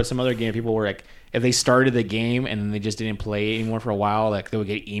Cry or some other game? People were like if they started the game and then they just didn't play anymore for a while, like they would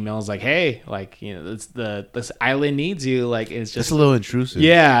get emails like, hey, like you know this island needs you. Like it's just a little intrusive.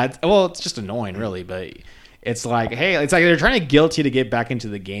 yeah. It's just annoying really, but it's like hey, it's like they're trying to guilt you to get back into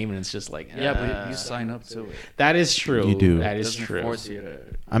the game, and it's just like Yeah, but you sign up to it. that is true. You do. That It is doesn't true. force you to.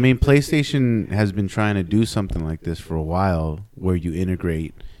 I mean, PlayStation has been trying to do something like this for a while, where you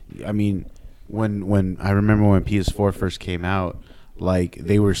integrate. I mean, when I remember when PS4 first came out, like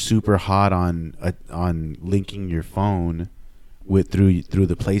they were super hot on linking your phone through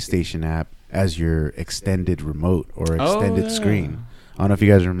the PlayStation app as your extended remote or extended yeah. screen. I don't know if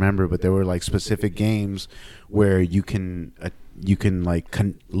you guys remember, but there were like specific games where you can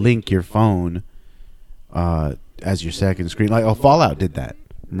link your phone as your second screen. Like Fallout did that.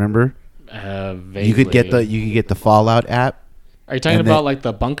 Remember? You could get the Fallout app. Are you talking and about then- like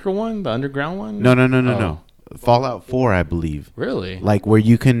the bunker one, the underground one? No. Fallout 4, I believe. Really? Like where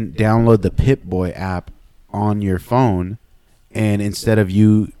you can download the Pip-Boy app on your phone, and instead of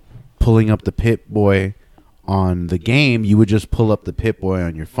you pulling up the Pip-Boy on the game, you would just pull up the Pip-Boy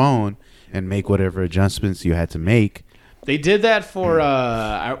on your phone and make whatever adjustments you had to make. They did that for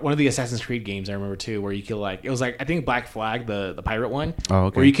one of the Assassin's Creed games I remember too, where you could like it was like I think Black Flag, the pirate one,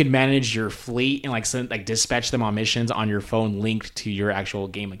 where you could manage your fleet and like dispatch them on missions on your phone linked to your actual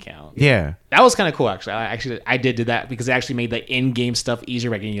game account. Yeah, that was kind of cool actually. I did that because it actually made the in-game stuff easier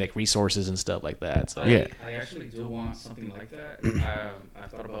by getting you like resources and stuff like that. So yeah, I actually do want something like that. I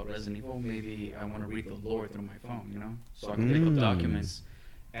thought about Resident Evil. Maybe I want to read the lore through my phone, you know, so I can pick up documents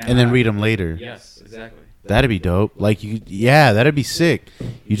and then read them later. Yes, exactly. That'd be dope. Like that'd be sick.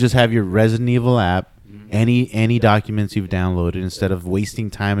 You just have your Resident Evil app, any documents you've downloaded, instead of wasting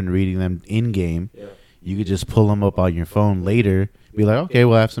time and reading them in game, you could just pull them up on your phone later. Be like, okay,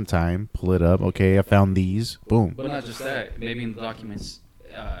 we'll have some time. Pull it up. Okay, I found these. Boom. But not just that. Maybe in the documents.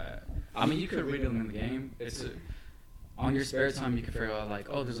 I mean, you could read them in the game. On your spare time, you can figure out like,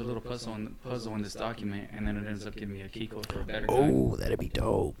 oh, there's a little puzzle in this document, and then it ends up giving me a key code for a better guy. Oh, that'd be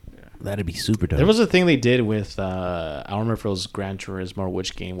dope. Yeah. That'd be super dope. There was a thing they did with I don't remember if it was Gran Turismo or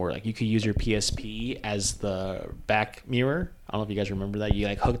which game, where like you could use your PSP as the back mirror. I don't know if you guys remember that. You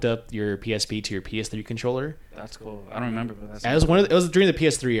like hooked up your PSP to your PS3 controller. That's cool. I don't remember, but that's. It was during the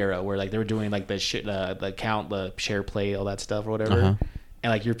PS3 era where like they were doing like the count, the share play, all that stuff or whatever,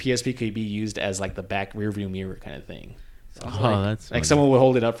 and like your PSP could be used as like the back rear view mirror kind of thing. That's like someone would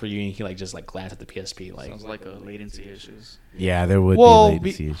hold it up for you and you can like just like glance at the PSP. Like sounds like latency issues. Yeah, there would be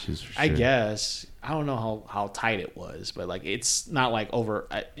latency issues for sure. I guess I don't know how tight it was, but like it's not like over.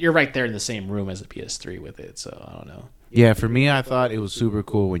 You're right there in the same room as a PS3 with it, so I don't know. Yeah, for me, I thought it was super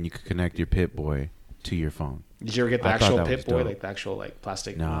cool when you could connect your Pip-Boy to your phone. Did you ever get the actual Pip-Boy, like the actual like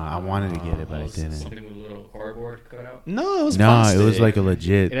plastic? No, I wanted to get it, but I didn't. Something with a little cardboard cut out. No, it was plastic. No, it was like a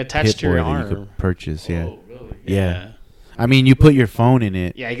legit. It attached to your arm. That you could purchase. Yeah. Oh, really? Yeah. I mean, you put your phone in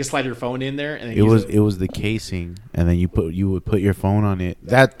it. Yeah, you can slide your phone in there, and then it was the casing, and then you would put your phone on it.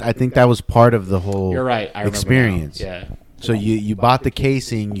 I think that was part of the whole. You're right. I experience. Yeah. So you bought the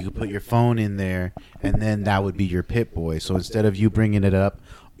casing, you could put your phone in there, and then that would be your Pip-Boy. So instead of you bringing it up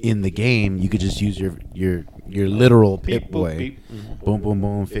in the game, you could just use your literal Pip-Boy. Boom, boom,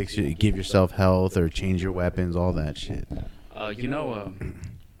 boom. Give yourself health or change your weapons, all that shit.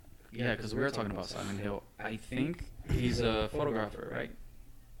 Yeah, because we were talking about Silent Hill. I think he's a photographer, right?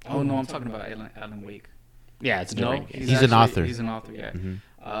 Oh no, I'm talking about Alan Wake. Yeah, it's a different game. He's an author. He's an author.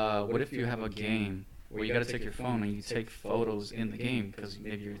 Yeah. What if you have a game where you got to take your phone and you take photos in the game because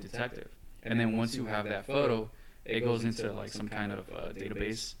maybe you're a detective, and then once you have that photo, it goes into like some kind of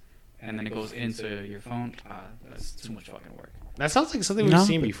database, and then it goes into your phone. That's too much fucking work. That sounds like something we've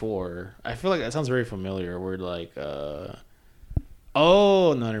seen before. I feel like that sounds very familiar. Where like,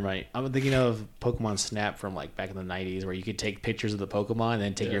 oh no, never mind. I'm thinking of Pokemon Snap from like back in the '90s, where you could take pictures of the Pokemon and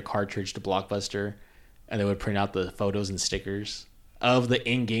then take your cartridge to Blockbuster, and they would print out the photos and stickers of the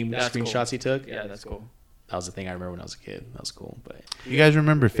in-game screenshots he took. Yeah, that's cool. That was the thing I remember when I was a kid. That was cool. But you guys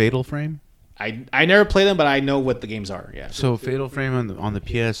remember Fatal Frame? I never played them, but I know what the games are. Yeah. So Fatal Frame on the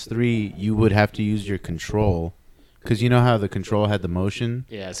PS3, you would have to use your control, because you know how the control had the motion.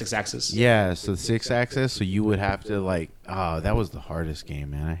 Yeah, 6-axis. Yeah, so 6-axis. So you would have to that was the hardest game,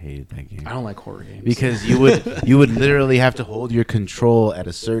 man. I hated that game. I don't like horror games because you would literally have to hold your control at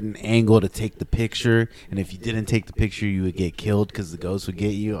a certain angle to take the picture, and if you didn't take the picture, you would get killed because the ghost would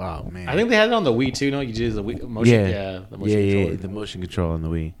get you. Oh man. I think they had it on the Wii too. No, you did the Wii motion. Yeah, the motion controller. The motion control on the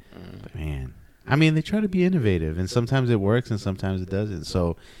Wii. But man, I mean, they try to be innovative, and sometimes it works, and sometimes it doesn't.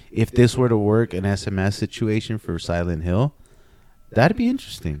 So, if this were to work, an SMS situation for Silent Hill, that'd be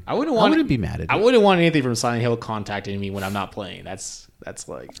interesting. I wouldn't be mad at it. I wouldn't want anything from Silent Hill contacting me when I'm not playing. That's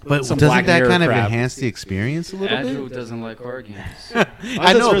like. But doesn't that kind of enhance the experience a little bit? Andrew doesn't like horror games.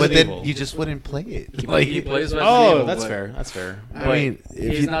 I know, but then you just wouldn't play it. He plays Resident Evil. That's fair. That's fair. I mean,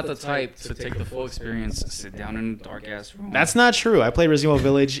 he's not the type to take the full experience, sit down in a dark ass room. That's not true. I play Resident Evil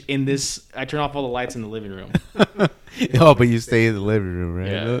Village in this. I turn off all the lights in the living room. Oh, but you stay in the living room,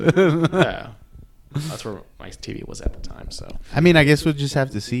 right? Yeah. That's where my TV was at the time. So I mean, I guess we'll just have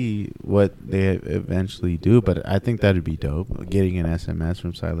to see what they eventually do, but I think that'd be dope. Getting an SMS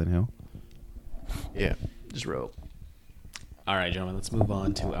from Silent Hill. Yeah, just roll. All right, gentlemen, let's move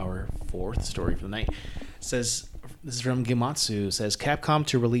on to our fourth story for the night. It says this is from Gematsu. Says Capcom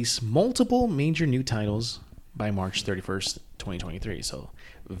to release multiple major new titles by March 31st, 2023. So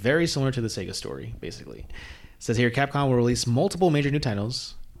very similar to the Sega story, basically. It says here Capcom will release multiple major new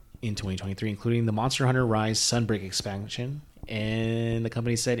titles in 2023, including the Monster Hunter Rise Sunbreak expansion, and the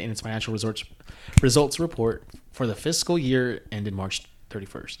company said in its financial results report for the fiscal year ended March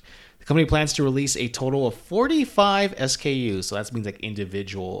 31st. The company plans to release a total of 45 SKUs, so that means like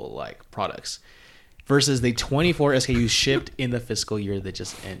individual like products, versus the 24 SKUs shipped in the fiscal year that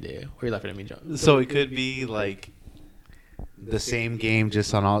just ended. Why are you laughing at me, John? So it could be like the same game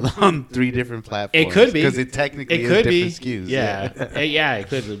just on 3 different platforms. It could be, because it technically could is be different SKUs. Yeah, yeah, it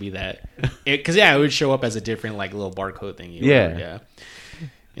could be that. Because it would show up as a different like little barcode thing. Yeah.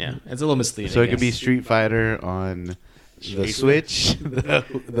 Yeah. It's a little misleading. So it could be Street Fighter on the Switch,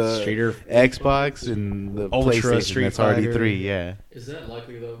 the Streeter, Xbox, and the Ultra PlayStation. Street That's already Fighter. 3. Yeah. Is that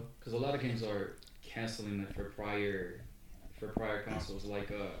likely though? Because a lot of games are canceling it for prior consoles, like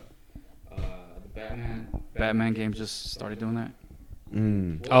the Batman game just started doing that.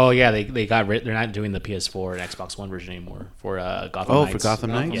 Oh yeah, they got rid. They're not doing the PS4 and Xbox One version anymore for Gotham Knights. For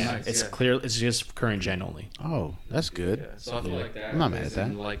Gotham Knights. Yeah, Knights, it's yeah. clear. It's just current gen only. Oh, that's good. Yeah, so I feel like that I'm not mad at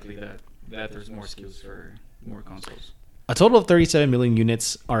isn't that. likely that there's more skills for more consoles. A total of 37 million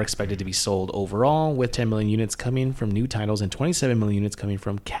units are expected to be sold overall, with 10 million units coming from new titles and 27 million units coming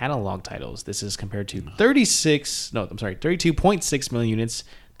from catalog titles. This is compared to 32.6 million units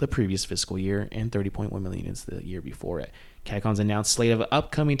the previous fiscal year and 30.1 million units the year before it. Capcom's announced slate of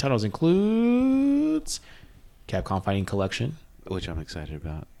upcoming titles includes Capcom Fighting Collection. Which I'm excited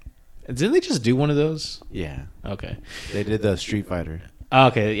about. Didn't they just do one of those? Yeah. Okay. They did the Street Fighter.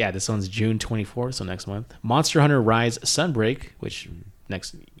 Okay, yeah, this one's June 24th, so next month. Monster Hunter Rise Sunbreak, which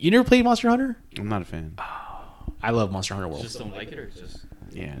next... You never played Monster Hunter? I'm not a fan. I love Monster Hunter You World. just don't like it, or just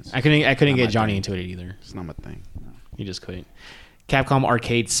Yeah. I couldn't not get my Johnny thing. into it either. It's not my thing. You just couldn't. Capcom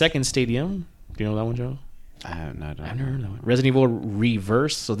Arcade Second Stadium. Do you know that one, Joe? I have not. I've never heard that one. Resident Evil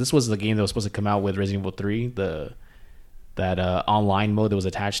Reverse. So this was the game that was supposed to come out with Resident Evil 3, that online mode that was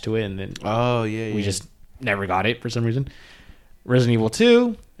attached to it, and then Oh yeah. we just never got it for some reason. Resident Evil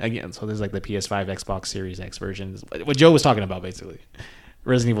 2, again, so there's like the PS5, Xbox Series X versions. What Joe was talking about, basically.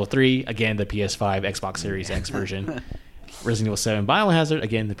 Resident Evil 3, again, the PS5, Xbox Series X version. Resident Evil 7 Biohazard,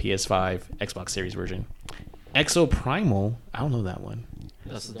 again, the PS5, Xbox Series version. Exo Primal, I don't know that one.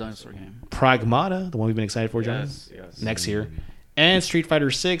 that's the dinosaur game. Pragmata, the one we've been excited for, John. Yes. Next year. And Street Fighter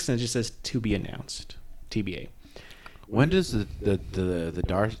 6, and it just says to be announced. TBA. When does the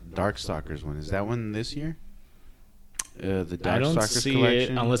Darkstalkers one? Is that one this year? The I don't Darkstalkers see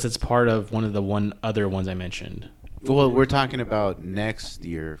collection. it unless it's part of one of the other ones I mentioned. Well, we're talking about next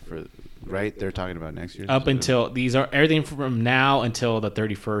year right? They're talking about next year. Up until these are everything from now until the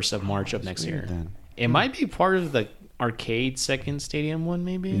 31st of March of next year. Then. It might be part of the Arcade Second Stadium one,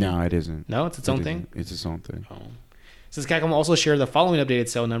 maybe. No, it isn't. No, it's its own thing. It's its own thing. Oh. Since Capcom also shared the following updated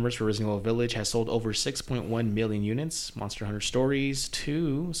sale numbers for Resident Evil Village has sold over 6.1 million units. Monster Hunter Stories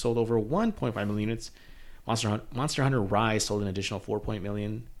 2 sold over 1.5 million units. Monster Hunter Rise sold an additional 4.1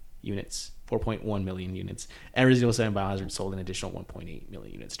 million units. And Resident Evil 7 Biohazard sold an additional 1.8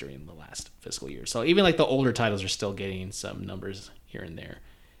 million units during the last fiscal year. So even like the older titles are still getting some numbers here and there.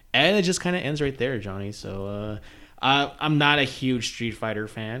 And it just kind of ends right there, Johnny. So I'm not a huge Street Fighter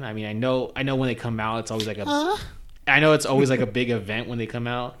fan. I mean, I know when they come out, it's always like I know it's always like a big event when they come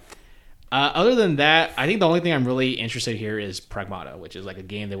out. Other than that, I think the only thing I'm really interested here is Pragmata, which is like a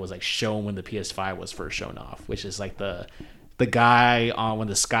game that was like shown when the PS5 was first shown off, which is like the guy on when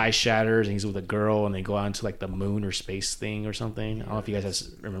the sky shatters and he's with a girl and they go out into like the moon or space thing or something. I don't know if you guys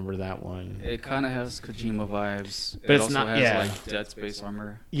remember that one. It kind of has Kojima vibes, But it it's also not- has yeah. like Dead Space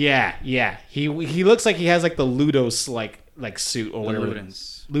armor. Yeah. He looks like he has like the Ludos like suit or whatever.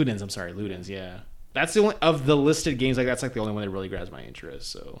 Ludens. I'm sorry, Ludens. Yeah, that's the only of the listed games. Like that's like the only one that really grabs my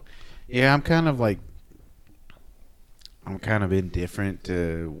interest. So Yeah, I'm kind of indifferent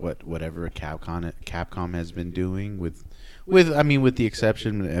to whatever Capcom has been doing with the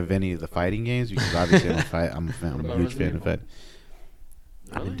exception of any of the fighting games, because obviously I'm a huge fan of it.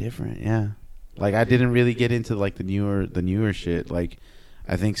 I'm indifferent, yeah. Like I didn't really get into like the newer shit. Like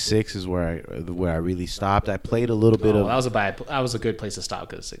I think 6 is where I really stopped. I played a little bit of that was a good place to stop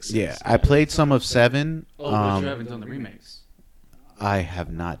because 6. yeah. I played some of 7. Oh, but you haven't done the remakes. I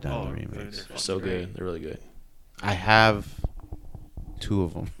have not done the remakes. They're so good. They're really good. I have 2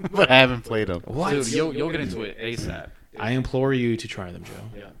 of them, but I haven't played them. Dude, you'll get into it ASAP. I implore you to try them, Joe.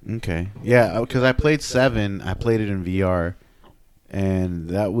 Yeah. Okay. Yeah, because I played 7. I played it in VR, and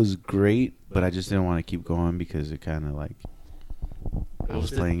that was great, but I just didn't want to keep going because it kind of like I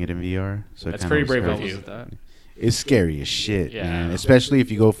was playing it in VR. So That's it pretty kinda brave was of scary. you. It's scary as shit, Yeah. man. Especially if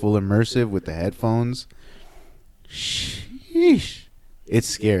you go full immersive with the headphones. Sheesh. It's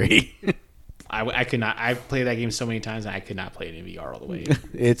scary. I could not. I've played that game so many times and I could not play it in VR all the way.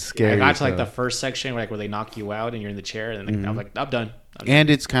 It's scary. I got as to like the hell. first section where they knock you out and you're in the chair, and then I was like, I'm done. And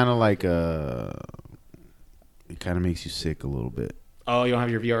it's kind of like it kind of makes you sick a little bit. Oh, you don't have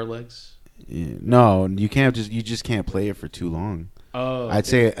your VR legs? Yeah. No, you just can't play it for too long. Oh, I'd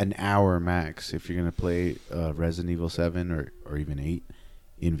say an hour max if you're gonna play Resident Evil 7 or even 8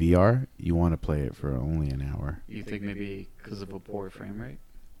 in VR. You want to play it for only an hour. You think maybe because of a poor frame rate?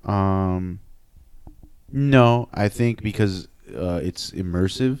 No, I think because it's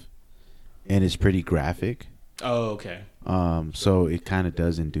immersive and it's pretty graphic. Oh, okay. So it kind of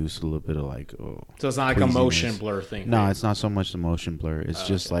does induce a little bit of like, So it's not like a queasiness. motion blur thing. No, right? it's not so much the motion blur. It's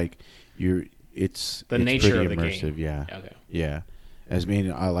just okay. like it's The it's nature pretty of the immersive. game. Yeah, Okay. yeah. As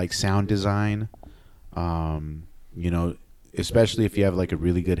mean, I like sound design. Especially if you have like a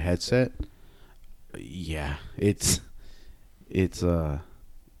really good headset. Yeah,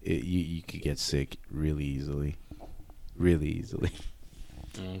 you could get sick really easily.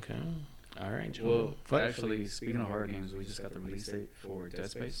 Okay. All right, Well, Joe. actually, speaking of horror games, we just got the release date for Dead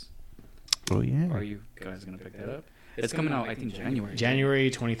Space. Oh yeah. Are you guys gonna pick that up? It's coming out, I think, January. January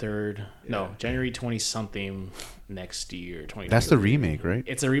 23rd. Yeah. No, January 20 something next year. 20. That's the remake, right?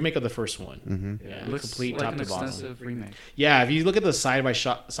 It's a remake of the first one. Mm-hmm. Yeah, It looks complete like top an to bottom. extensive remake. Yeah, if you look at the side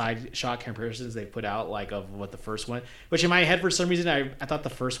shot comparisons they put out, like of what the first one, which in my head for some reason I thought the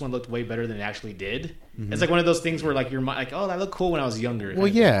first one looked way better than it actually did. Mm-hmm. It's like one of those things where like you're like, oh, that looked cool when I was younger. Well,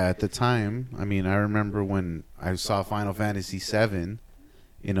 yeah, at the time. I mean, I remember when I saw Final Fantasy VII,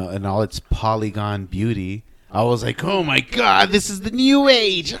 in all its polygon beauty. I was like, oh my god, this is the new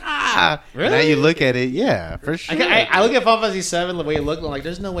age. Ah! Really? Now you look at it, yeah, for sure. I look at Final Fantasy 7 the way it looked. I'm like,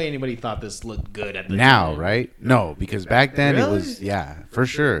 there's no way anybody thought this looked good at the now, time. right? No, because back then it Really? was, yeah, for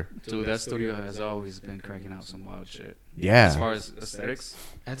sure. Dude, that studio has always been cranking out some wild shit. Yeah. As far as aesthetics,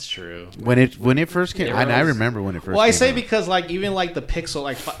 That's true. When it first came, They and were I always- remember when it first. Well, I came say out. because like even like the pixel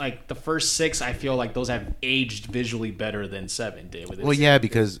like the first 6, I feel like those have aged visually better than 7 did with it. Well, yeah,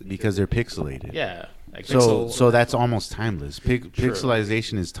 because they're pixelated. Yeah. Like So pixel, that's almost timeless.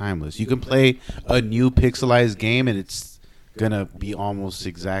 Pixelization is timeless. You can play a new pixelized game and it's gonna be almost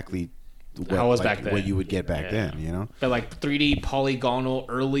exactly How it was back then. what you would get back Yeah. then. You know. but like 3D polygonal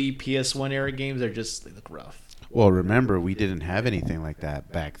early PS1 era games, they look rough. Well, remember we didn't have anything like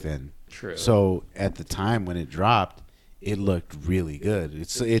that back then. True. So at the time when it dropped, it looked really good.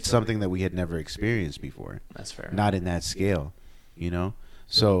 It's something that we had never experienced before. That's fair. Not in that scale, you know.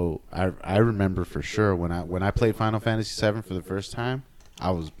 So I remember for sure when I played Final Fantasy VII for the first time,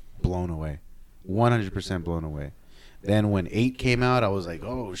 I was blown away, 100% blown away. Then when 8 came out, I was like,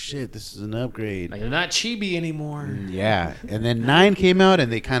 oh shit, this is an upgrade. Like they're not chibi anymore. Yeah, and then 9 came out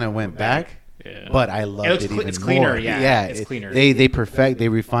and they kind of went back. Yeah. But I loved looks it even it's cleaner, more. yeah, it's cleaner. They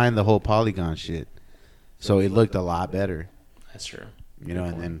refined the whole polygon shit, so it looked a lot better. That's true. You know,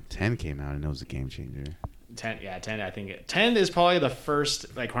 and then 10 came out and it was a game changer. 10, yeah, 10. I think 10 is probably the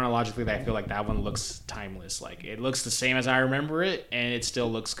first, like chronologically, that I feel like that one looks timeless. Like it looks the same as I remember it, and it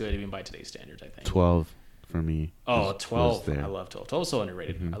still looks good even by today's standards. I think. 12 for me. Oh, was 12. there. I love 12. 12 is so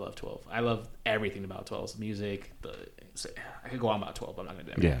underrated. Mm-hmm. I love 12. I love everything about 12. Music, I could go on about 12, but I'm not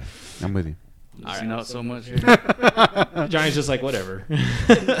gonna do that. Yeah, I'm with you. losing out so much here. Johnny's just like whatever.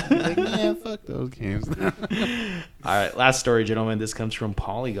 Like, yeah, fuck those games. All right, last story, gentlemen. This comes from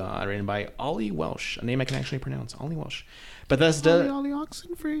Polygon, written by Ollie Welsh, a name I can actually pronounce. Ollie Welsh. Bethesda Ollie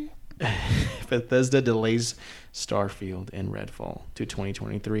Oxenfree. Bethesda delays Starfield and Redfall to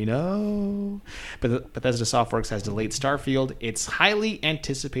 2023. No. But Bethesda Softworks has delayed Starfield, its highly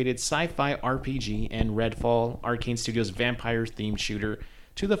anticipated sci-fi RPG, and Redfall, Arcane Studios' vampire-themed shooter,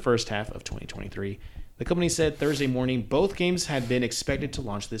 to the first half of 2023. The company said Thursday morning both games had been expected to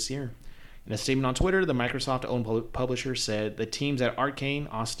launch this year. In a statement on Twitter, the Microsoft-owned publisher said the teams at Arcane,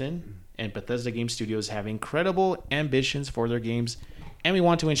 Austin, and Bethesda Game Studios have incredible ambitions for their games, and we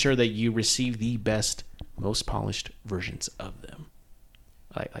want to ensure that you receive the best, most polished versions of them.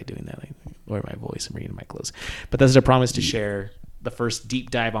 I like doing that. Like, lower my voice and bringing the mic close. Bethesda promised to share the first deep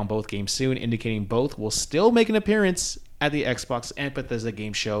dive on both games soon, indicating both will still make an appearance at the Xbox and Bethesda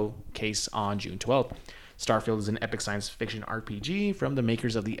Game Showcase on June 12th. Starfield is an epic science fiction RPG from the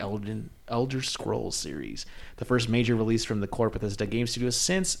makers of the Elder Scrolls series, the first major release from the core Bethesda Game Studios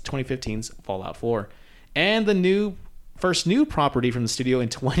since 2015's Fallout 4, and the first new property from the studio in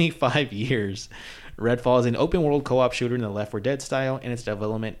 25 years. Redfall is an open-world co-op shooter in the Left 4 Dead style, and its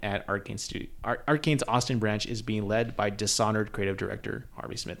development at Arcane's Austin branch is being led by Dishonored creative director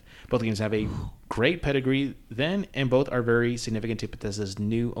Harvey Smith. Both games have a great pedigree then, and both are very significant to Bethesda's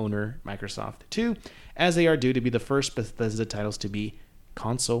new owner, Microsoft, too, as they are due to be the first Bethesda titles to be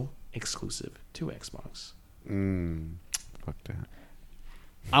console exclusive to Xbox. Fuck that.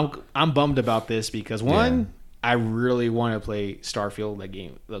 I'm bummed about this because one, I really want to play Starfield. That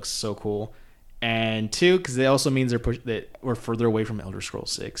game looks so cool. And 2, because it also means that we're further away from Elder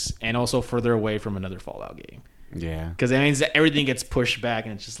Scrolls 6, and also further away from another Fallout game. Yeah. Because it means that everything gets pushed back,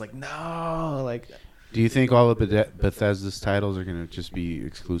 and it's just like, no, like. Do you think all of Bethesda's titles are going to just be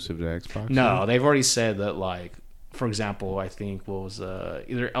exclusive to Xbox? No, they've already said that, like, for example, I think what was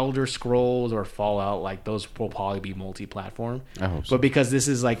either Elder Scrolls or Fallout, like those will probably be multi-platform. I hope so. But because this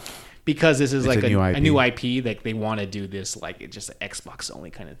is like a new IP, like they want to do this like it's just an Xbox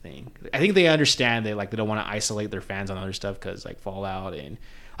only kind of thing. I think they understand that like they don't want to isolate their fans on other stuff because like Fallout and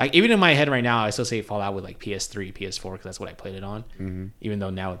like even in my head right now, I associate Fallout with like PS3, PS4 because that's what I played it on. Mm-hmm. Even though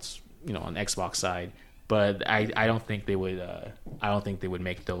now it's on Xbox side. But I don't think they would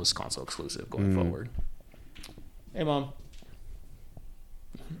make those console exclusive going forward. Hey, Mom.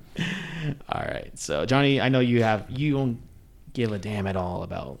 All right. So, Johnny, I know you don't give a damn at all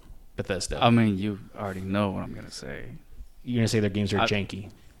about Bethesda. I mean, you already know what I'm going to say. You're going to say their games are janky.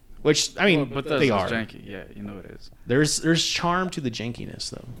 Which, I mean, they are. Janky. Yeah, you know it is. There's charm to the jankiness,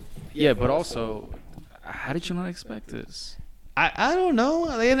 though. Yeah, but also, how did you not expect this? I don't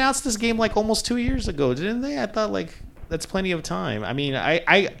know. They announced this game like almost 2 years ago, didn't they? I thought like that's plenty of time. I mean, I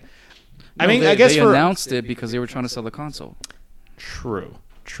guess they announced it because they were trying to sell the console. True.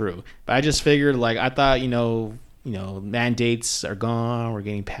 But I just figured like I thought mandates are gone. We're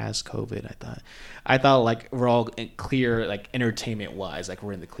getting past COVID. I thought like we're all clear like entertainment wise. Like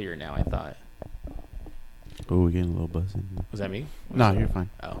we're in the clear now. I thought. Oh, we're getting a little buzzing. Was that me? No, you're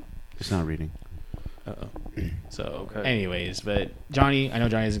fine. Oh, it's not reading. So, anyways, but Johnny, I know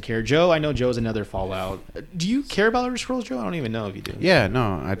Johnny doesn't care. Joe, I know Joe's another Fallout. Do you care about Elder Scrolls, Joe? I don't even know if you do. Yeah,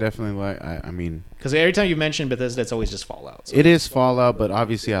 no, I definitely like. I mean, because every time you mention Bethesda, it's always just Fallout. So. It is Fallout, but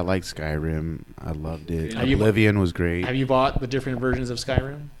obviously I like Skyrim. I loved it. Oblivion was great. Have you bought the different versions of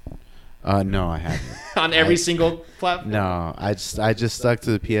Skyrim? No, I haven't. On every single platform? No, I just stuck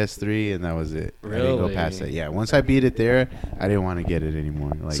to the PS3 and that was it. Really? I didn't go past that. Yeah, once I beat it there, I didn't want to get it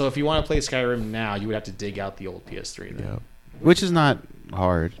anymore. Like, so if you want to play Skyrim now, you would have to dig out the old PS3. Then. Yeah, which is not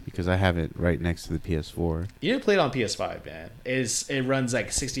hard because I have it right next to the PS4. You didn't play it on PS5, man. It runs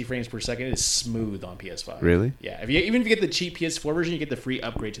like 60 frames per second. It is smooth on PS5. Really? Yeah. Even if you get the cheap PS4 version, you get the free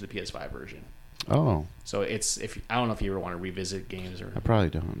upgrade to the PS5 version. Oh. So I don't know if you ever want to revisit games or. I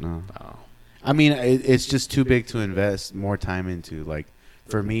probably don't know. Oh. I mean, it's just too big to invest more time into. Like,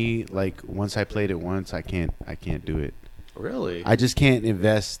 for me, like once I played it once, I can't do it. Really? I just can't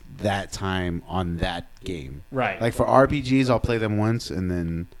invest that time on that game. Right. Like for RPGs, I'll play them once and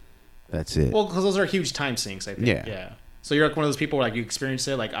then that's it. Well, because those are huge time sinks, I think. Yeah. So you're like one of those people where like you experience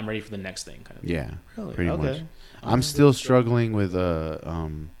it, like I'm ready for the next thing, kind of. Yeah. Really? Pretty much. I'm still struggling with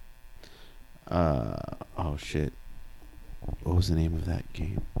oh shit. What was the name of that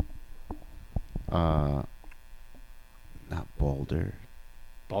game? Not Baldur.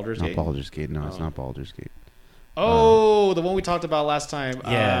 Baldur's Not Gate? Baldur's Gate. No, it's not Baldur's Gate. Oh, the one we talked about last time.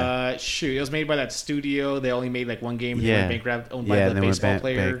 Yeah. Shoot, it was made by that studio. They only made like one game. And Yeah. They went bankrupt, owned by the baseball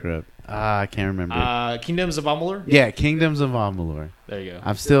player. Bankrupt. I can't remember. Kingdoms of Amalur. Yeah, Kingdoms of Amalur. There you go.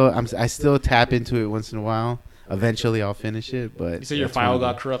 I still tap into it once in a while. Eventually, I'll finish it. But you said your file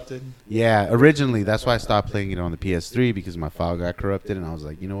got corrupted. Yeah, originally that's why I stopped playing it on the PS3 because my file got corrupted, and I was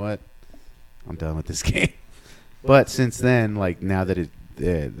like, you know what, I'm done with this game. But since then, like now that it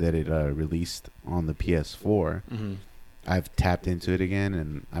released on the PS4, I've tapped into it again,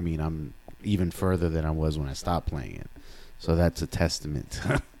 and I mean I'm even further than I was when I stopped playing it. So that's a testament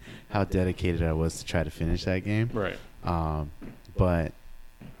to how dedicated I was to try to finish that game. Right. But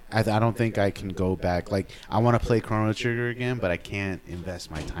I don't think I can go back. Like I want to play Chrono Trigger again, but I can't invest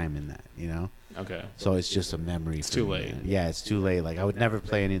my time in that. You know. Okay. So it's just a memory. It's too late. Man. Yeah, it's too late. Like I would never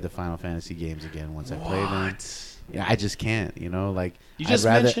play any of the Final Fantasy games again once I play them. Yeah, I just can't. You know, like you just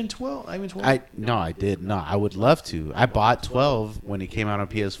mentioned 12. I mean 12. I did. No, I would love to. I bought 12 when it came out on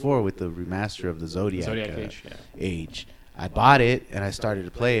PS4 with the remaster of the Zodiac Age. I bought it and I started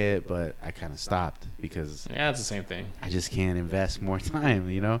to play it, but I kind of stopped because it's the same thing. I just can't invest more time.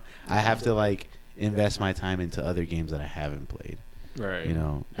 You know, I have to like invest my time into other games that I haven't played. Right. You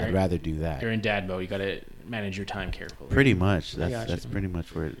know, I'd rather do that. You're in dad mode. You got to manage your time carefully. Pretty much. That's pretty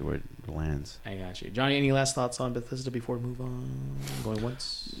much where it lands. I got you. Johnny, any last thoughts on Bethesda before we move on? Going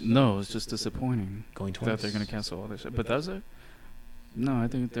once? No, it's just disappointing. Going twice? That they're going to cancel all this shit. Bethesda? No, I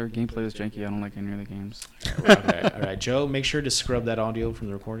think their gameplay is janky. I don't like any of the games. Okay. All right. Joe, make sure to scrub that audio from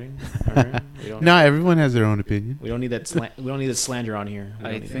the recording. All right? No, everyone has their own opinion. We don't need that we don't need that slander on here.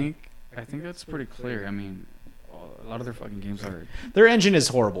 I think that's pretty clear. I mean, a lot of their fucking games are. Their engine is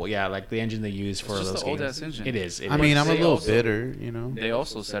horrible. Yeah, like the engine they use for it's just those the games. old ass engine. It is. I mean, I'm a little bitter, you know. They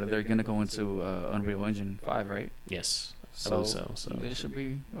also said they're gonna go into Unreal Engine 5, right? Yes. So they should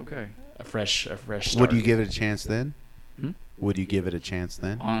be okay. fresh start. Would you give it a chance then? Hmm? Would you give it a chance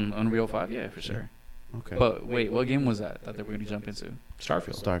then? On Unreal 5, yeah, for sure. Okay. But wait, what game was that they were gonna jump into?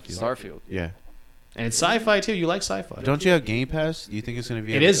 Starfield? Starfield. Yeah. And it's sci-fi too. You like sci-fi? Don't you have Game Pass? Do you think it's going to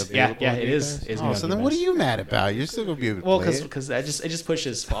be? It is. Yeah, available yeah, on it Game is. Pass? It's Oh, on so Game then what are Pass. you mad about? You're still going to be able to Well, play it. because it just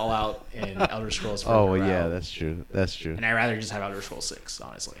pushes Fallout and Elder Scrolls. Oh further yeah, out. that's true. That's true. And I'd rather just have Elder Scrolls 6,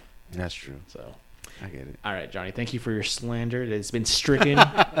 honestly. That's true. So, I get it. all right, Johnny, thank you for your slander. It's been stricken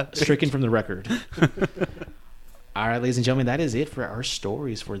from the record. All right, ladies and gentlemen, that is it for our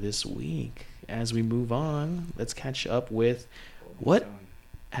stories for this week. As we move on, let's catch up with what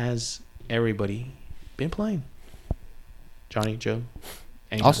has everybody been playing. Johnny, Joe,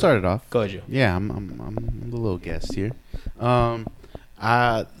 I'll start it off. Go ahead, Joe. Yeah, I'm the little guest here.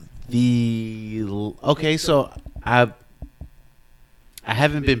 So I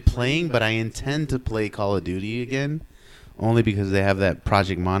haven't been playing, but I intend to play Call of Duty again, only because they have that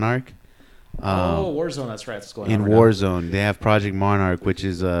Project Monarch. Warzone, that's right. That's going In on right now. Warzone, they have Project Monarch, which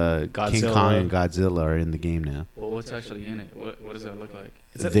is King Godzilla. Kong and Godzilla are in the game now. Well, what's actually in it? What does that look like?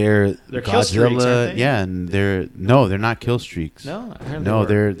 They're kill streaks, aren't they? Yeah, and they're not kill streaks. No, I heard No,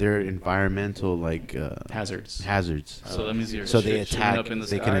 they were. they're environmental hazards. hazards. So that means you're So they shooting attack. up in the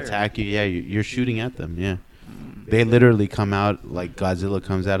They sky, can or- attack you. Yeah, you're shooting at them. Yeah, they literally come out like Godzilla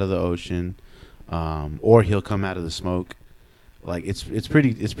comes out of the ocean, or he'll come out of the smoke. Like it's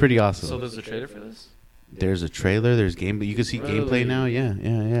pretty awesome. So there's a trailer for this? There's a trailer. There's game, but you can see Really? gameplay now.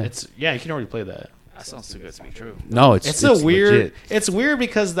 Yeah. You can already play that. That sounds too good to be true. No, It's a weird. legit. It's weird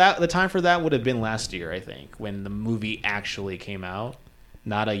because the time for that would have been last year, I think, when the movie actually came out,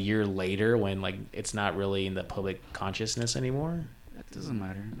 not a year later when like it's not really in the public consciousness anymore. That doesn't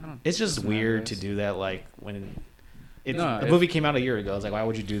matter. It's just Doesn't matter, weird guys. to do that. Like when the if- movie came out a year ago, it's like why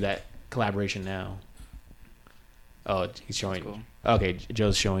would you do that collaboration now? Oh, he's showing. Cool. Okay,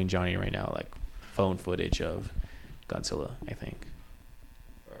 Joe's showing Johnny right now like phone footage of Godzilla, I think.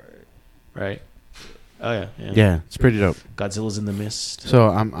 Right? Oh yeah. Yeah, it's pretty dope. Godzilla's in the mist. So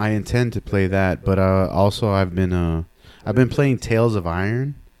I intend to play that, but also I've been playing Tales of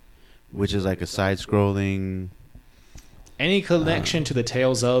Iron, which is like a side-scrolling. Any connection to the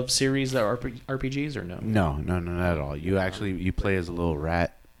Tales of series that are RPGs or no? No, not at all. You play as a little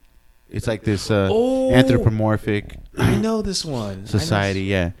rat. It's like this Oh! anthropomorphic I know this one. society.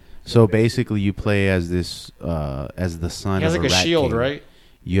 Yeah. So basically, you play as this as the son He has of like a rat shield, king. right?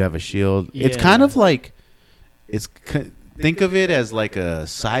 You have a shield. It's Yeah. kind of like think of it as like a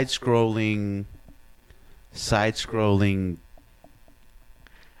side-scrolling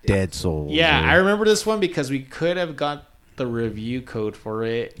Dead Souls. Yeah, or- I remember this one because we could have got the review code for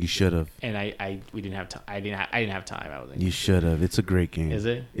it, You should have. and we didn't have time. I didn't have time. I was like, You should have. It's a great game. is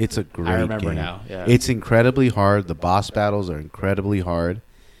it? It's a great game. I remember now. Yeah, It's incredibly hard. The boss battles are incredibly hard,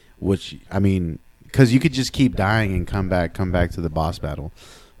 which I mean, because you could just keep dying and come back to the boss battle.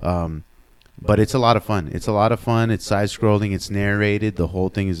 But it's a lot of fun. It's side scrolling. It's narrated. The whole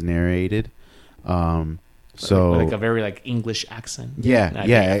thing is narrated. So like a very like English accent. yeah, I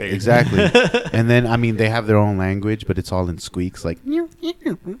yeah, figured. exactly. And then I mean, they have their own language, but it's all in squeaks, like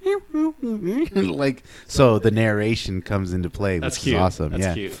like. So the narration comes into play, That's which cute. is awesome. That's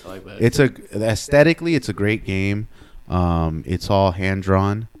yeah, cute. I like that. it's aesthetically, it's a great game. It's all hand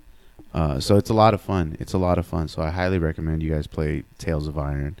drawn, so it's a lot of fun. So I highly recommend you guys play Tales of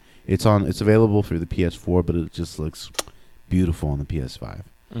Iron. It's available for the PS4, but it just looks beautiful on the PS5.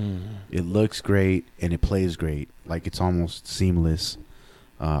 It looks great and it plays great. Like it's almost seamless.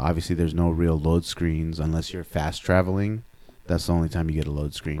 Obviously, there's no real load screens unless you're fast traveling. That's the only time you get a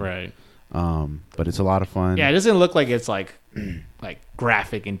load screen. Right. But it's a lot of fun. Yeah, it doesn't look like it's like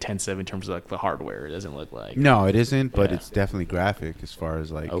graphic intensive in terms of like the hardware. It doesn't look like. No, it isn't, but Yeah. it's definitely graphic as far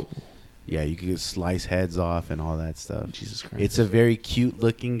as like, Oh, yeah, you can slice heads off and all that stuff. Jesus Christ. It's a very cute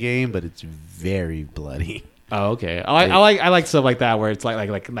looking game, but it's very bloody. Oh, okay. I like stuff like that where it's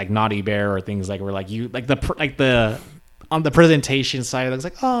like Naughty Bear or things like where like you like the on the presentation side it looks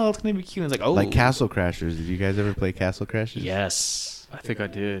like oh it's gonna be cute. And it's like oh Like Castle Crashers. Did you guys ever play Castle Crashers? yes. I think I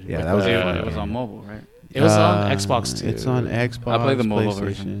did. Yeah, that was a it, fun it was game. on mobile, right? It was on Xbox too. It's on Xbox. I played the mobile PlayStation.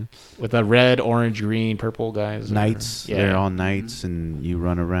 version. with the red, orange, green, purple guys. Knights. Yeah. They're all knights, and you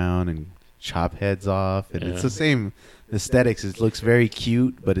run around and chop heads off, and Yeah. it's the same aesthetics. It looks very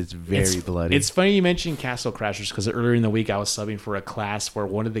cute, but it's very bloody. It's funny you mentioned Castle Crashers because earlier in the week I was subbing for a class where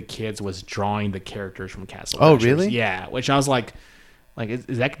one of the kids was drawing the characters from Castle Crashers. Oh, really? Yeah, which I was like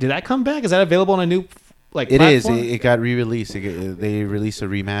is that did that come back? Is that available on a new like It is. platform? It got re-released. They released a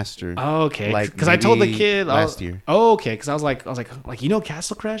remaster. Oh, okay. Like, Because I told the maybe kid last year. Oh, okay. Because I was like, you know,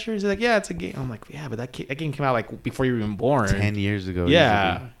 Castle Crashers. He's like, yeah, it's a game. I'm like, yeah, but that game came out like before you were even born. 10 years ago.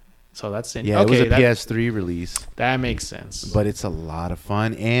 Yeah. So that's it. Yeah, Okay, it was a PS3 release, that makes sense. but it's a lot of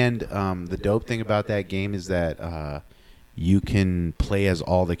fun. And the dope thing about that game is that you can play as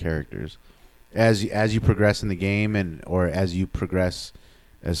all the characters as you progress in the game, or as you progress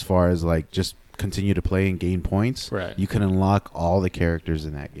as far as like just continue to play and gain points. Right. You can unlock all the characters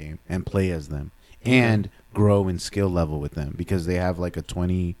in that game and play as them, and grow in skill level with them, because they have like a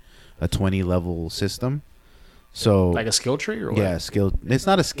 20 level system. So like a skill tree, or what? yeah, skill. It's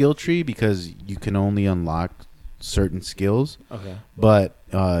not a skill tree because you can only unlock certain skills. Okay. But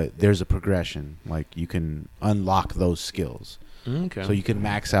there's a progression. Like you can unlock those skills, Okay. so you can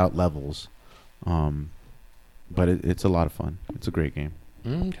max out levels. But it's a lot of fun. It's a great game.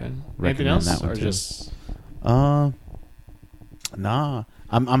 Okay. Anything Recommend else, that one or too. just Nah.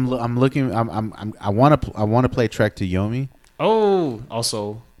 I'm looking. I want to play Trek to Yomi.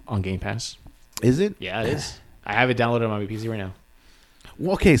 also on Game Pass? Is it? Yeah, it is. I have it downloaded on my PC right now.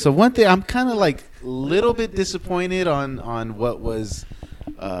 Well, okay, so one thing I'm kind of like a little bit disappointed on what was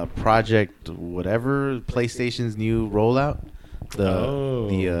Project whatever, PlayStation's new rollout,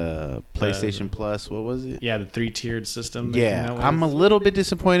 the PlayStation Plus. What was it? Yeah, the 3-tiered system. Yeah, I'm a little bit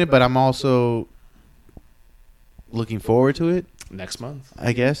disappointed, but I'm also looking forward to it. Next month.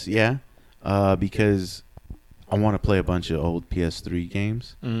 I guess, yeah, because I want to play a bunch of old PS3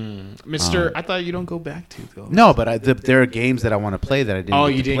 games. Mister, I thought you don't go back to though. No, but there are games that I want to play that I didn't. Oh,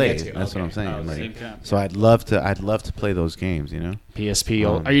 get you to didn't play. get to. That's Okay. what I'm saying. Oh, Like, same time. so I'd love to play those games. You know, PSP.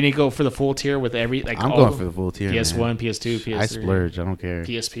 Um, Are you gonna go for the full tier with every like? I'm all going for the full tier. PS1, man. PS2, PS3. I splurge. I don't care.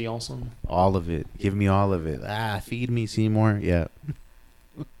 PSP also. All of it. Give me all of it. Feed me, Seymour. Yeah.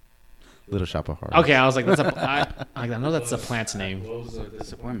 Little Shop of Horrors. Okay, I was like, I know that's a plant's name. What was the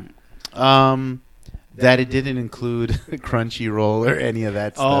disappointment? That it didn't include Crunchyroll or any of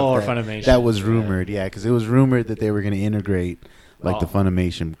that stuff. Or that, Funimation. That was rumored, yeah, because it was rumored that they were going to integrate like the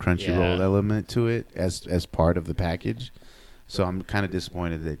Funimation Crunchyroll Yeah. element to it as part of the package. So I'm kind of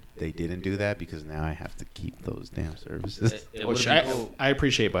disappointed that they didn't do that, because now I have to keep those damn services. It Which would've been cool. I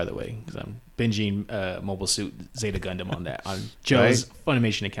appreciate, by the way, because I'm binging Mobile Suit Zeta Gundam on Joe's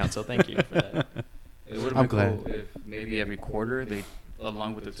Funimation account. So thank you for that. It would have I'm been glad. cool if maybe every quarter they,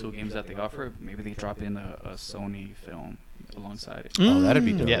 along with the 2 games that they offer, maybe they drop in a Sony film alongside it. Oh, that'd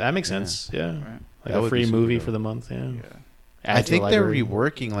be dope. Yeah, that makes Yeah. sense. Yeah, Right? like That a would free be super movie dope. for the month. Yeah, Yeah. Add I to the think they're library.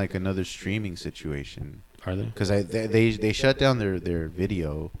 reworking like another streaming situation, Are they? because they shut down their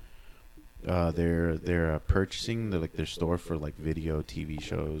video. They're purchasing their store for like video, TV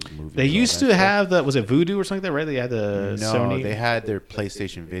shows, movies. They all used that to stuff. have the, was it Voodoo or something like that, right? They had the No, Sony. they had their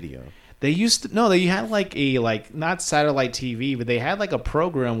PlayStation Video. They used to, no, they had like a, like, not satellite TV, but they had like a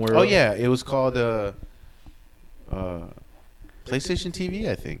program where. Oh yeah, it was called PlayStation TV,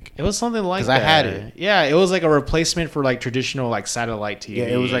 I think. It was something like 'Cause that. I had it. Yeah, it was like a replacement for like traditional like satellite TV. Yeah,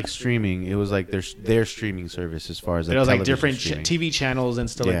 it was like streaming. It was like their streaming service as far as like There was like television different streaming. TV channels and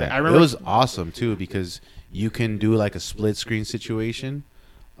stuff Yeah, like that. I remember it was awesome too, because you can do like a split screen situation,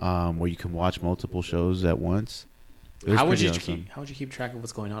 where you can watch multiple shows at once. It was how would pretty you awesome. how would you keep track of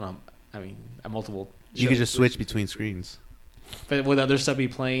what's going on? I mean, at multiple. You could shows? just switch between screens. But would other stuff be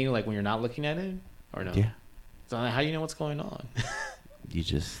playing like when you're not looking at it, or no? Yeah, So how do you know what's going on? you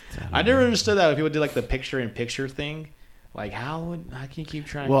just. I never understood that when people did like the picture-in-picture thing. Like how can you keep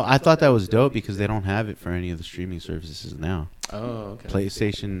track? Well, I thought that was dope because they don't have it for any of the streaming services now. Oh, okay.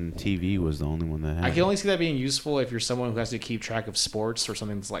 PlayStation TV was the only one that had I it. can only see that being useful if you're someone who has to keep track of sports or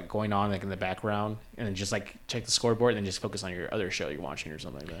something that's like going on like in the background, and then just like check the scoreboard and then just focus on your other show you're watching or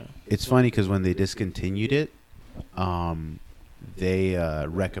something like that. It's funny because when they discontinued it, they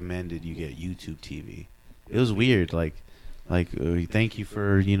recommended you get YouTube TV. It was weird, like thank you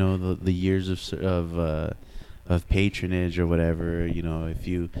for the years of patronage or whatever.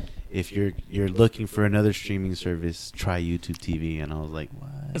 If you're looking for another streaming service, try YouTube TV. And I was like, what?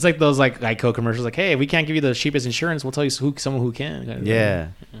 It's like those like Geico commercials, like, hey, if we can't give you the cheapest insurance, we'll tell you someone who can. kind of thing. Yeah,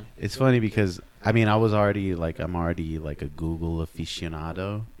 it's funny because I'm already like a Google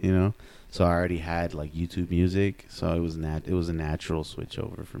aficionado, so I already had like YouTube Music, so it was a natural switch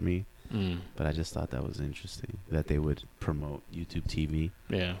over for me. But I just thought that was interesting that they would promote YouTube TV,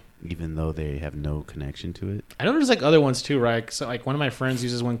 Yeah. even though they have no connection to it. I know there's like other ones too, right? So like one of my friends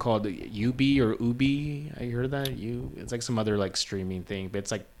uses one called Ubi or Ubi. I heard of that. It's like some other like streaming thing, but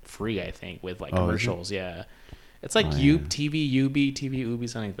it's like free, I think, with like Oh, is it? commercials. Yeah. It's like Oh, yeah. TV, Ubi, TV, Ubi,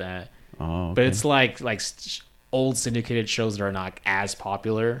 something like that. Oh, okay. But it's like old syndicated shows that are not as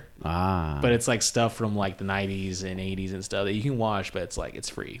popular. But it's like stuff from like the 90s and 80s and stuff that you can watch, but it's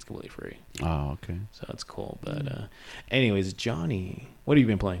free. It's completely free. Oh, okay. So that's cool. But anyways, Johnny, what have you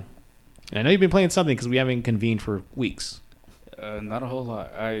been playing? And I know you've been playing something because we haven't convened for weeks. Not a whole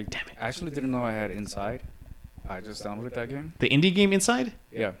lot. I actually didn't know I had Inside. I just downloaded that game. The indie game Inside?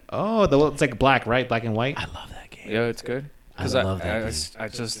 Yeah. Oh, it's like black, right? Black and white. I love that game. Yeah, it's good. I love that game. I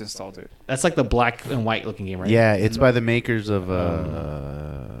just installed it. That's like the black and white looking game, right? Yeah, it's by the makers of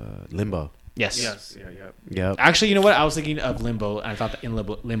Limbo. Yes. Yeah. Yep. Actually, you know what? I was thinking of Limbo. And I thought that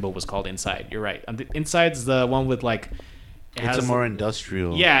Limbo was called Inside. You're right. Inside's the one with like. It's a more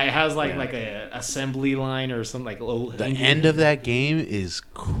industrial. Yeah, it has like a assembly line or something like. The end of that game is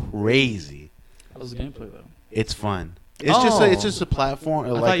crazy. How's the gameplay though? It's fun. It's just a platform,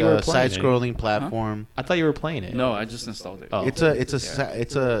 thought you were a playing it. side-scrolling platform. I thought you were playing it. No, I just installed it. Oh. It's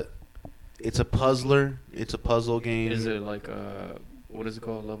a puzzler. It's a puzzle game. Is it like what is it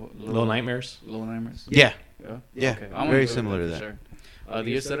called? Little Nightmares. Little Nightmares. Yeah. Yeah. Yeah. I'm Very gonna similar to for that. Sure.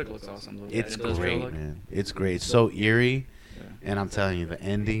 The aesthetic looks awesome. Though. It's It does feel great, like- man. It's great. It's so eerie, Yeah. and I'm telling you, the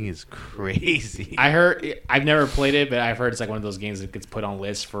ending is crazy. I heard. I've never played it, but I've heard it's like one of those games that gets put on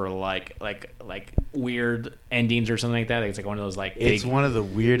lists for like weird endings or something like that. It's like one of those like. It's big, one of the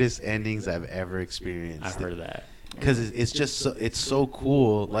weirdest endings I've ever experienced. I've heard of that. Because it's just it's so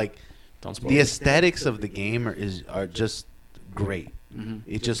cool. Like Don't spoil the it. aesthetics of the game are just great. Mhm.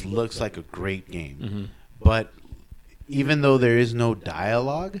 It just looks like a great game. Mm-hmm. But even though there is no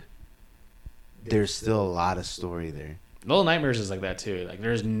dialogue, there's still a lot of story there. Little Nightmares is like that too. Like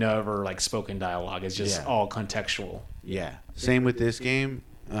there's never like spoken dialogue. It's just Yeah. all contextual. Yeah. Same with this game.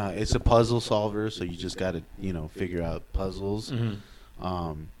 It's a puzzle solver, so you just got to figure out puzzles.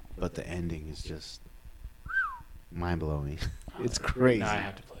 Mm-hmm. But the ending is just mind blowing. It's crazy. Now I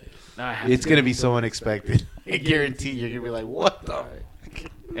have to play it. Now I have It's to gonna be so unexpected. I guarantee you're gonna be like, "What the?"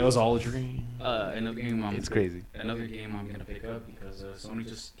 It was all a dream. Another game. It's crazy. Another game I'm gonna pick up because Sony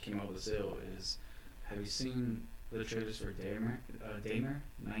just came out with a sale. Is have you seen the trailers for Daymare? Daymare,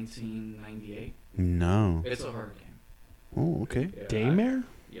 1998. No. It's a horror game. Oh, okay. Yeah, Daymare?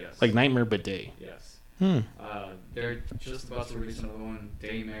 Yes. Like Nightmare but day. Yes. Hmm. They're just about to release another one,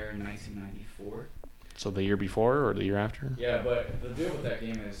 Daymare 1994. So the year before or the year after? Yeah, but the deal with that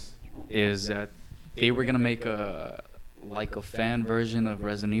game is that they were gonna make a fan version of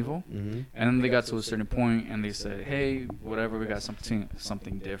Resident Evil, Mm-hmm. and then they got to a certain point and they said, "Hey, whatever, we got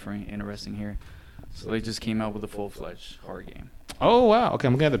something different, interesting here." So they just came out with a full-fledged horror game. Oh wow. Okay,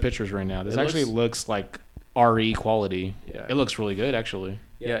 I'm looking at the pictures right now. This It actually looks like RE quality. Yeah. It looks really good actually.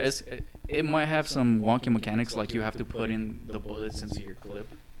 Yeah, it might have some wonky mechanics, like you have to put in the bullets into your clip,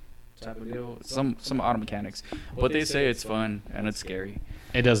 type of deal. Some auto mechanics, but they say it's fun and it's scary.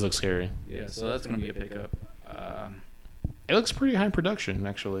 It does look scary. Yeah, so that's gonna be a pickup. It looks pretty high production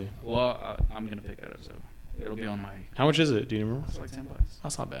actually. Well, I'm gonna pick that up, so it'll be on my. How much is it? Do you remember? It's like $10.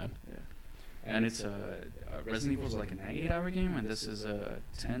 That's not bad. And it's Resident Evil is like an 8-hour game, and this is a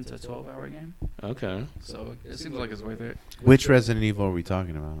 10 to 12-hour game. Okay. So it seems like it's worth it. Which Resident Evil are we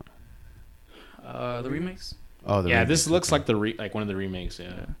talking about? The remakes. Oh, Yeah, this remake. looks Okay. like like one of the remakes.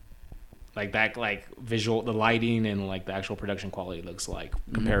 Yeah. Like that, like visual, the lighting and like the actual production quality looks like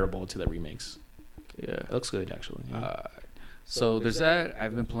comparable to the remakes. Yeah. It looks good actually. Yeah. So there's that.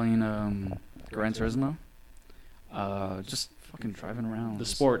 I've been playing Gran Turismo. Just fucking driving around. The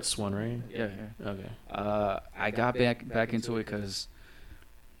sports one, right? Yeah. Okay. I got back into it because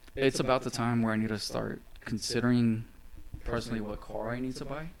it's about the time where I need to start considering personally what car I need to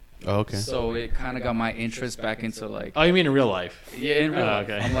buy. Oh, okay. So it kind of got my interest back into like. Oh, you mean in real life? Yeah, in real Oh, life.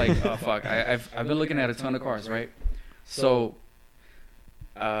 okay. I'm like, oh fuck. I've been looking at a ton of cars, right? So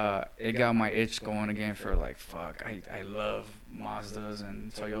it got my itch going again for like fuck. I love Mazdas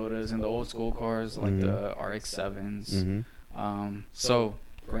and Toyotas and the old school cars like the RX-7s. Mm-hmm. So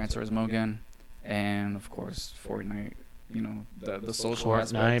Gran Turismo again, and of course Fortnite. You know the social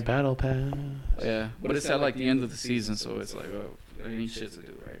aspect. Fortnite Battle Pass. Yeah, but it's at like the end of the season, so it's like, oh, there ain't shit to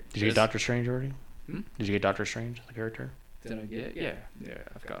do, right? Did you get Doctor Strange already? Hmm? Did you get Doctor Strange, the character? Did I get? Yeah,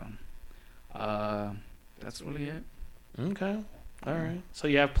 I've got him. That's really it. Okay. All right. So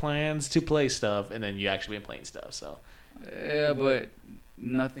you have plans to play stuff, and then you actually been playing stuff. So Yeah, but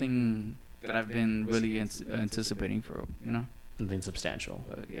nothing that I've been really anticipating for, you know. nothing substantial.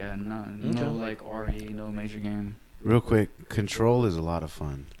 But yeah, no Okay. like RE, no major game. Real quick, Control is a lot of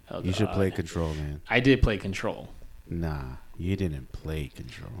fun. Oh, You should God. play Control, man. I did play Control. Nah, you didn't play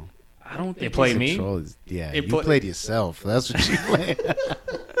Control. I don't think It played me? Control is you play- played yourself. That's what you played.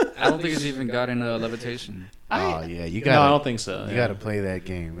 I don't think it's even gotten levitation. Oh yeah, you No, I got. don't think so. You got to play that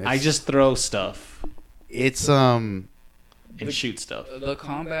game. I just throw stuff It's and shoot stuff. The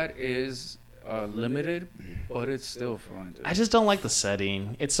combat is limited, but it's still fun. Dude. I just don't like the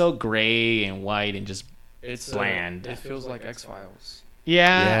setting. It's so gray and white and just It's bland. It feels like X-Files.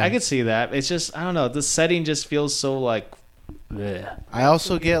 yeah, Yeah. I could see that. It's just I don't know. The setting just feels so like Blech. I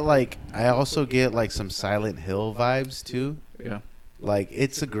also get like some Silent Hill vibes too. Yeah. Like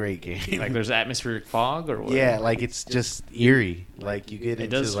it's a great game. Like there's atmospheric fog or what? yeah, like it's just eerie. Like you get It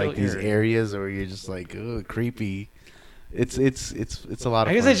into does like feel these eerie. areas where you're just like, oh, creepy. It's a lot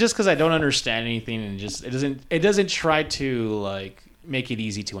of I guess fun. it's just because I don't understand anything, and just it doesn't try to like make it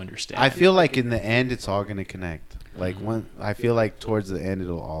easy to understand. I feel like in the end it's all gonna connect. Like I feel like towards the end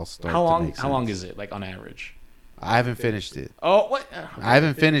it'll all start. how to long make how long sense. is it like on average? I haven't finished it. Oh what? I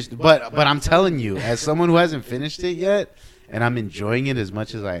haven't finished, but I'm telling you, as someone who hasn't finished it yet, and I'm enjoying it as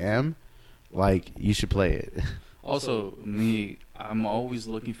much as I am, like you should play it. Also, I'm always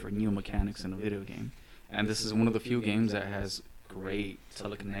looking for new mechanics in a video game, and this is one of the few games that has great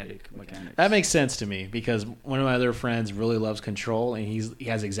telekinetic mechanics. That makes sense to me because one of my other friends really loves Control, and he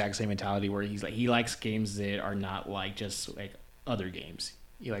has the exact same mentality where he's like he likes games that are not like just like other games.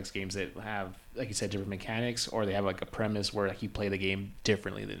 He likes games that have, like you said, different mechanics, or they have like a premise where like you play the game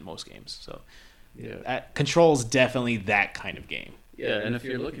differently than most games. So Yeah. Control is definitely that kind of game. Yeah, and if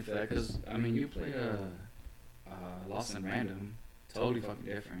you're looking for that, because I mean, you play Lost in Random, totally fucking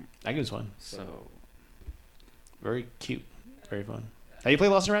different. That game's fun. So Very cute. Very fun. Have you played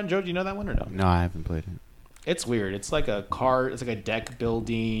Lost in Random, Joe? Do you know that one or no? No, I haven't played it. It's weird. It's like a it's like a deck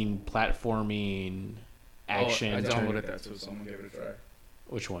building, platforming, action. I turn- downloaded that too, so I'm gonna give it a try.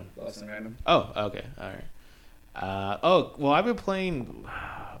 Which one? Lost in Random. Oh, okay. All right. Well, I've been playing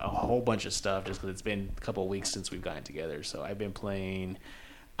a whole bunch of stuff just because it's been a couple of weeks since we've gotten together. So I've been playing.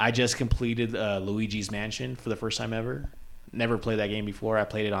 I just completed Luigi's Mansion for the first time ever. Never played that game before. I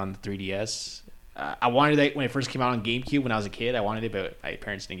played it on 3DS. I wanted it when it first came out on GameCube when I was a kid. I wanted it, but my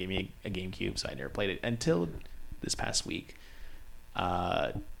parents didn't give me a GameCube, so I never played it until this past week.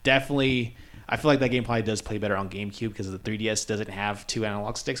 Definitely, I feel like that game probably does play better on GameCube because the 3DS doesn't have 2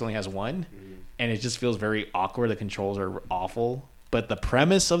 analog sticks, only has 1. And it just feels very awkward. The controls are awful. But the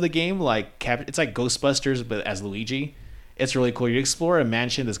premise of the game, it's like Ghostbusters, but as Luigi. It's really cool. You explore a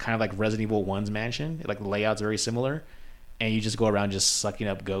mansion that's kind of like Resident Evil 1's mansion. Like the layout's very similar. And you just go around just sucking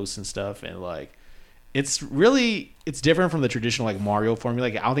up ghosts and stuff. And like, it's different from the traditional like Mario formula.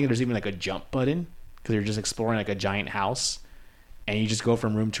 Like, I don't think there's even like a jump button because you're just exploring like a giant house. And you just go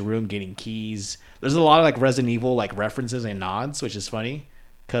from room to room getting keys. There's a lot of like Resident Evil like references and nods, which is funny.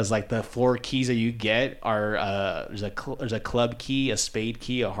 Because like the 4 keys that you get are there's a club key, a spade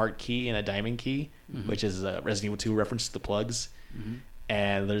key, a heart key, and a diamond key, which is a Resident Evil 2 reference to the plugs.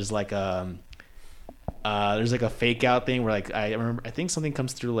 And there's like a fake out thing where like I think something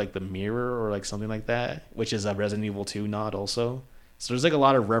comes through like the mirror or like something like that, which is a Resident Evil 2 nod also. So there's like a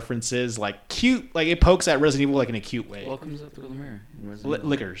lot of references, like cute, like it pokes at Resident Evil like in a cute way. What comes up through the mirror? in Resident Evil?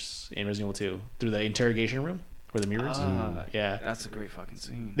 Liquors in Resident Evil 2 through the interrogation room where the mirrors. Yeah. That's a great fucking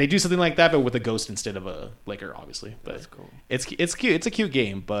scene. They do something like that, but with a ghost instead of a liquor, obviously. But That's cool. It's cute. It's a cute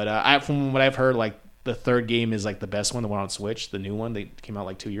game. But from what I've heard, like the third game is like the best one, the one on Switch, the new one. They came out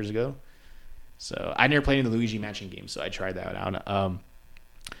like 2 years ago. So I never played any of the Luigi Mansion games, so I tried that out.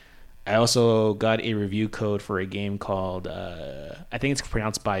 I also got a review code for a game called I think it's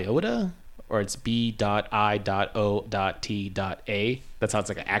pronounced Biota, or it's B.I.O.T.A. That's how it's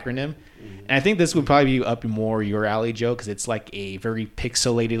like an acronym. And I think this would probably be up more your alley, Joe, because it's like a very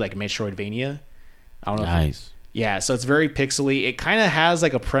pixelated like Metroidvania. I don't know. Nice. Yeah, so it's very pixely. It kind of has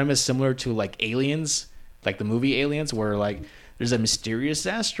like a premise similar to like Aliens, like the movie Aliens, where like there's a mysterious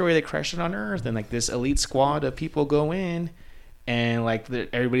asteroid that crashed on Earth, and like this elite squad of people go in, and like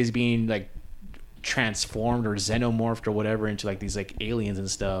everybody's being like transformed or xenomorphed or whatever into like these like aliens and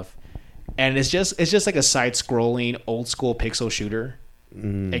stuff. And it's just like a side-scrolling old school pixel shooter.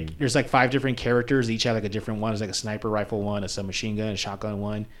 Like, there's like 5 different characters, each have like a different one. There's like a sniper rifle one, a submachine gun, a shotgun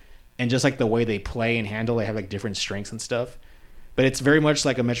one, and just like the way they play and handle, they have like different strengths and stuff. But it's very much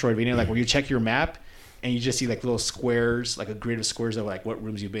like a Metroidvania, like where you check your map and you just see like little squares, like a grid of squares of like what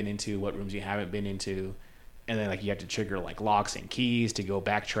rooms you've been into, what rooms you haven't been into, and then like you have to trigger like locks and keys to go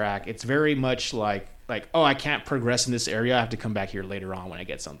backtrack. It's very much like oh, I can't progress in this area, I have to come back here later on when I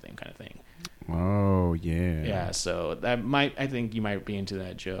get something, kind of thing. Oh yeah. Yeah, so I think you might be into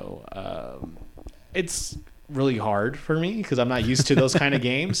that, Joe. It's really hard for me because I'm not used to those kind of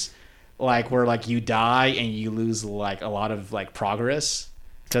games, like where like you die and you lose like a lot of like progress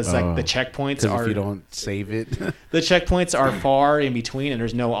because like the checkpoints are if you don't save it. the checkpoints are far in between and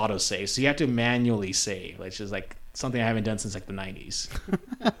there's no auto save, so you have to manually save, which is like something I haven't done since like the 90s.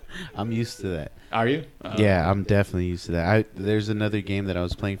 I'm used to that. Are you? Yeah, I'm definitely used to that. There's another game that I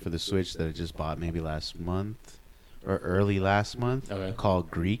was playing for the Switch that I just bought maybe last month or early last month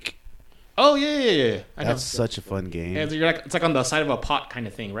called Greek. Oh yeah. I know. That's such a fun game. Yeah, it's like on the side of a pot kind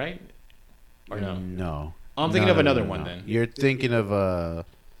of thing, right? Or no? No. I'm thinking of another one then. You're thinking of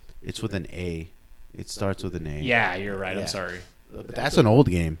it's with an A. It starts with an A. Yeah, you're right. Yeah. I'm sorry. But that's an old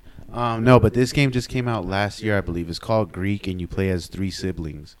game. No, but this game just came out last year, I believe. It's called Greek, and you play as 3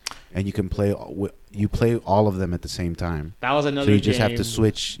 siblings, and you can play all of them at the same time. That was another. So you just have game. to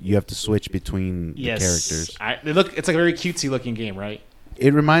switch. You have to switch between the characters. It's like a very cutesy looking game, right?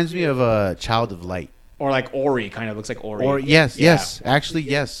 It reminds me of a Child of Light. Or like Ori, kind of looks like Ori. Or yes, actually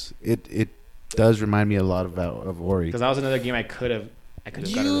yes. It does remind me a lot of Ori. Because that was another game I could have got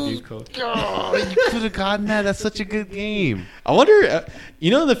a review code. Oh, you could have gotten that. That's such a good game. I wonder,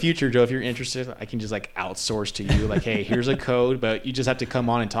 in the future, Joe, if you're interested, I can just like outsource to you, like, hey, here's a code, but you just have to come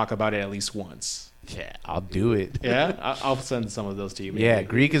on and talk about it at least once. Yeah, I'll do it. Yeah, I'll send some of those to you. Maybe. Yeah,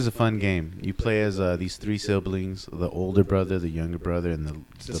 Greek is a fun game. You play as these 3 siblings: the older brother, the younger brother, and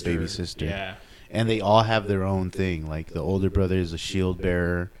the baby sister. Yeah, and they all have their own thing. Like the older brother is a shield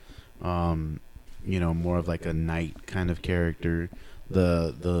bearer, more of like a knight kind of character.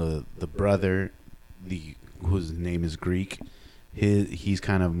 The brother, whose name is Greek, he's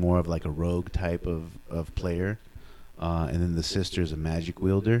kind of more of like a rogue type of player, and then the sister is a magic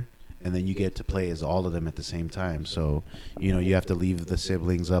wielder. And then you get to play as all of them at the same time. So, you have to leave the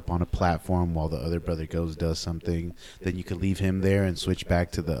siblings up on a platform while the other brother does something. Then you could leave him there and switch back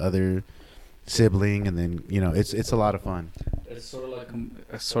to the other sibling, and then it's a lot of fun. It's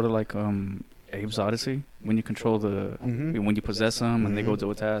sort of like Abe's Odyssey when you control when you possess them and they go do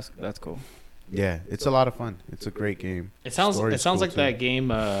a task. That's cool. Yeah, it's a lot of fun. It's a great game. It sounds Story's cool like too. that game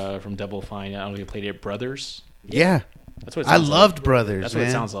from Double Fine. I don't know if you played it, Brothers. Yeah. That's what it I sounds loved like. Brothers. That's man. what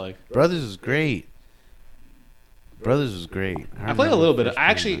it sounds like. Brothers was great. Brothers was great. I played a little bit.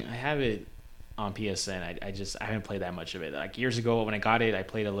 I have it on PSN. I haven't played that much of it. Like years ago when I got it, I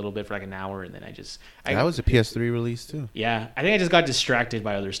played a little bit for like an hour, and then that was a PS3 release too. Yeah, I think I just got distracted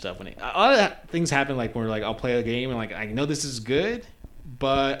by other stuff when a lot of things happen. Like where like I'll play a game and like I know this is good,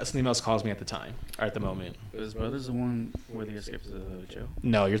 but something else calls me at the time or at the moment. Is Brothers the one where they escape to jail?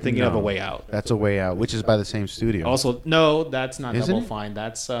 No, you're thinking of A Way Out. That's A Way Out, which is by the same studio. Also, no, that's not Isn't Double it? Fine.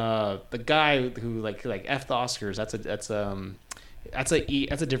 That's the guy who like F the Oscars. That's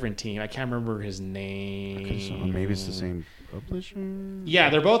a different team. I can't remember his name. Maybe it's the same publisher. Yeah,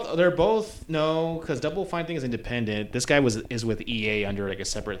 they're both no, because Double Fine thing is independent. This guy is with EA under like a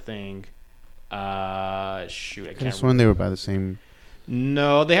separate thing. Shoot, I can't This remember. one they were by the same.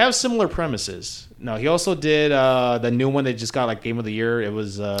 No, they have similar premises. No, he also did the new one that just got like Game of the Year. It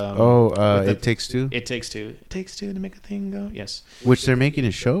was It Takes Two, It Takes Two. It Takes Two to make a thing go. Yes. which they're making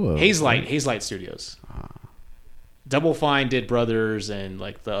a show of. Hazelight Studios. Double Fine did Brothers and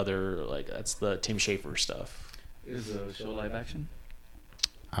like the other that's the Tim Schafer stuff. Is the show live action?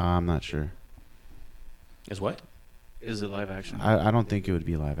 I'm not sure. Is what? Is it live action? I don't think it would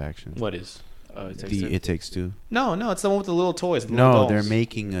be live action. What is? It Takes Two. No, it's the one with the little toys. The No, little they're dolls.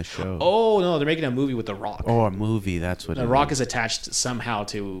 making a show. Oh no, they're making a movie with The Rock. Oh, a movie. That's what. The Rock is attached somehow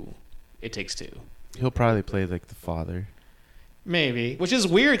to It Takes Two. He'll probably play like the father. Maybe, which is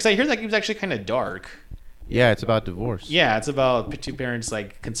weird because I hear that game's actually kind of dark. Yeah, it's about divorce. Yeah, it's about two parents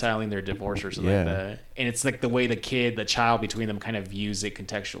like reconciling their divorce or something like that, and it's like the way the child between them kind of views it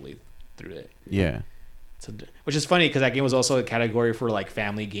contextually through it. Yeah. So, which is funny because that game was also a category for like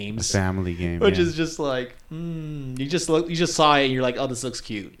family games, A family game. which yeah. is just like you just saw it and you're like, oh, this looks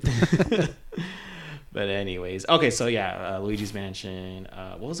cute. But anyways, okay, so yeah, Luigi's Mansion.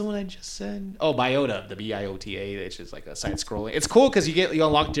 What was the one I just said? Oh, Biota, the Biota. It's just like a side scrolling. It's cool because you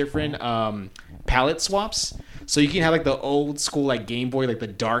unlock different palette swaps. So you can have like the old school like Game Boy, like the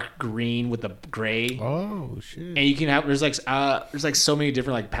dark green with the gray. Oh shit. And you can have there's like so many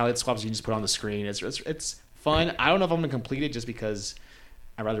different like palette swaps you can just put on the screen. It's fun. I don't know if I'm gonna complete it just because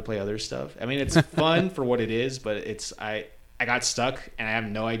I'd rather play other stuff. I mean, it's fun for what it is, but I got stuck and I have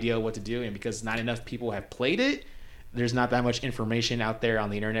no idea what to do. And because not enough people have played it, there's not that much information out there on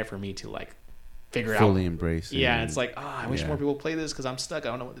the internet for me to like figure fully out. embrace it. Yeah, it's like, I wish more people play this because I'm stuck. I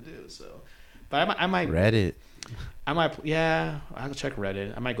don't know what to do. So, but I might Reddit. yeah, I'll check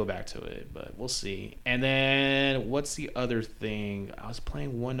Reddit. I might go back to it, but we'll see. And then what's the other thing? I was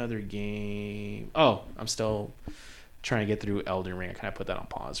playing one other game. Oh, I'm still trying to get through Elden Ring. I kind of put that on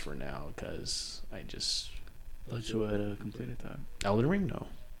pause for now because I just Thought you had completed that. Elden Ring, no.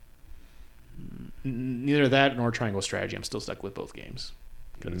 Neither that nor Triangle Strategy. I'm still stuck with both games.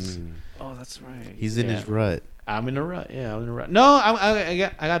 Oh, that's right. He's in his rut. I'm in a rut. Yeah, I'm in a rut. No, I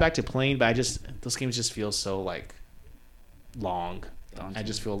got back to playing, but those games just feel so like long. Daunting. I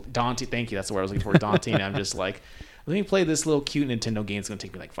just feel daunting. Thank you. That's the word I was looking for. Daunting. I'm just like, let me play this little cute Nintendo game. It's gonna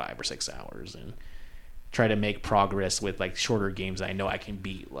take me like 5 or 6 hours and try to make progress with like shorter games I know I can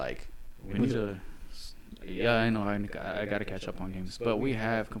beat. Like We need to Yeah, I know. I got to catch up on games, but we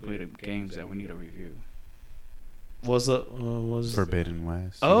have completed games that we need to review. Was Forbidden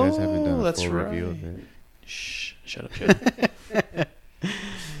West. Oh, You guys haven't done a that's full review of right. it. Shh, shut up.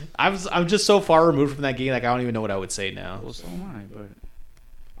 I'm just so far removed from that game, like I don't even know what I would say now. Well, so am I, but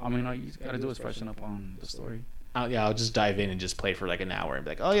I mean, all you got to do is freshen up on the story. I'll just dive in and just play for like an hour and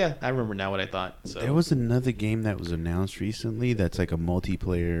be like, oh yeah, I remember now what I thought. So There was another game that was announced recently that's like a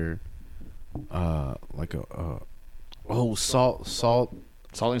multiplayer, like Salt Salt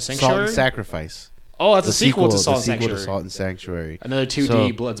and Sanctuary. Salt and Sacrifice. Oh, that's The a sequel to the Salt and sequel Sanctuary. to Salt and Sanctuary. Another 2D So-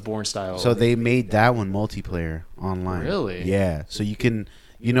 Bloodsborne style. So they made that one multiplayer online. Really? Yeah. So you can,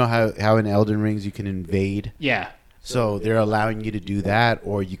 you know how in Elden Rings you can invade. yeah, So they're allowing you to do that,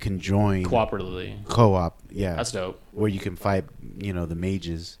 or you can join cooperatively. co-op. Yeah. That's dope. Where you can fight, the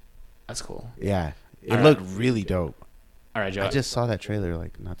mages. That's cool. Yeah. It Alright. looked really dope. All right, Joe. I just saw that trailer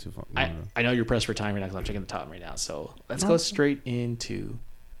like not too long ago. I know you're pressed for time right now because I'm checking the top right now. So let's go straight into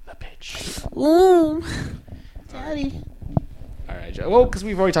the pitch. Ooh, Daddy. All right, Joe. Well, because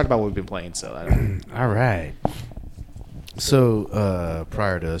we've already talked about what we've been playing, so I don't. All right. So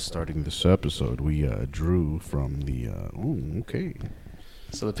prior to us starting this episode, we drew from the. Okay.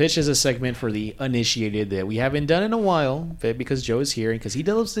 So the pitch is a segment for the uninitiated that we haven't done in a while, but because Joe is here and because he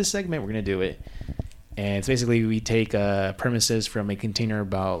develops this segment, we're gonna do it. And it's basically we take premises from a container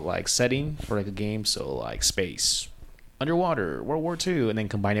about like setting for like a game, so like space, underwater, World War II, and then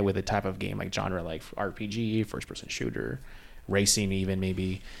combine it with a type of game like genre like RPG, first-person shooter, racing, even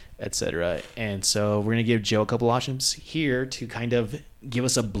maybe, etc. And so we're gonna give Joe a couple options here to kind of give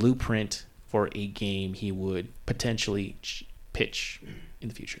us a blueprint for a game he would potentially pitch in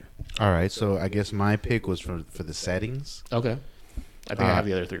the future. All right. So I guess my pick was for the settings. Okay. I think I have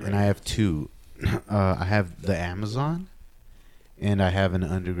the other three. Right? And I have two. I have the Amazon, and I have an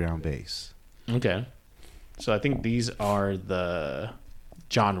underground base. Okay. So I think these are the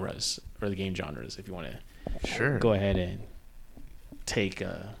genres, or the game genres, if you want to Sure. go ahead and take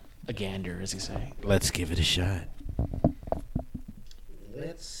a gander, as you say. Let's give it a shot.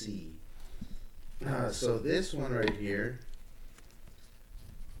 Let's see. So this one right here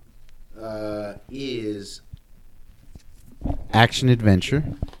is action adventure.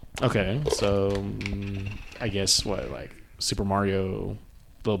 Okay. So I guess what, like Super Mario,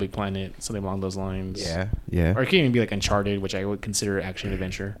 Little Big Planet, something along those lines. Yeah. Or it can even be like Uncharted, which I would consider action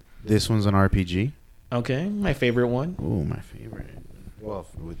adventure. This one's an RPG. Okay. My favorite one. Oh, my favorite. Well,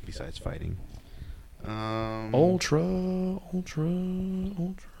 besides fighting. Ultra.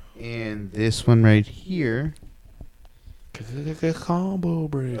 And this one right here. Combo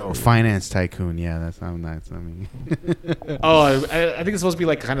break. Oh, Finance Tycoon. Yeah, that sounds nice. I mean, Oh, I think it's supposed to be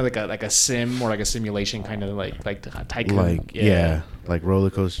like kind of like a sim or like a simulation kind of like tycoon. like Roller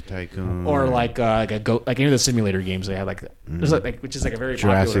Coaster Tycoon, Or like like any of the simulator games they have like there's like which is like a very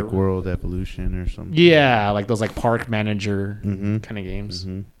Jurassic popular, World Evolution or something. Yeah, like those like park manager Mhm. kind of games.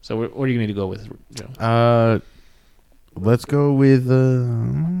 Mhm. So what are you going to go with, Joe? Let's go with.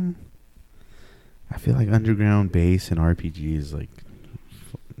 I feel like underground base and RPG is like.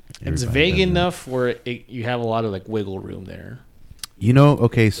 It's everybody vague does that. enough where you have a lot of like wiggle room there.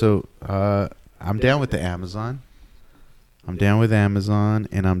 Okay, so I'm down with the Amazon. I'm down with Amazon,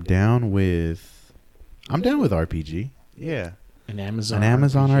 and I'm down with RPG. Yeah, An Amazon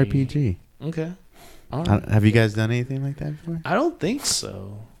RPG. Okay. All right. Have you guys done anything like that before? I don't think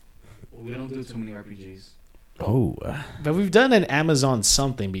so. Well, we don't do too many RPGs. Oh, But we've done an Amazon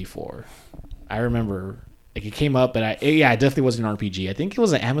something before. I remember like it came up, and it definitely wasn't an RPG. I think it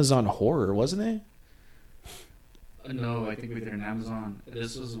was an Amazon horror, wasn't it? No, I think we did an Amazon.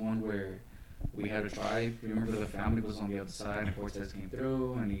 This was one where we had a tribe. Remember, the family was on the other side, and Cortez came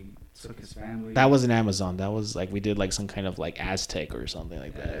through, and he took his family. That was an Amazon. That was like we did like some kind of like Aztec or something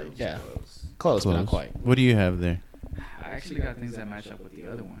like that. it was Yeah, close. close, but not quite. What do you have there? I actually got things that match up with the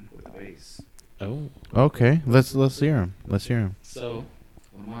other one, with the base. Oh, Okay, let's hear them. Let's hear them. So,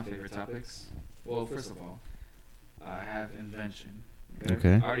 one of my favorite topics. Well, first of all, I have invention.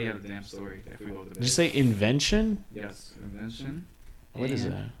 Okay. I already have a damn story. If we go with the did you base. say invention? Yes, invention. What is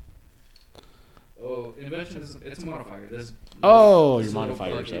And- that? Oh, invention is it's a modifier. There's Oh, there's your a little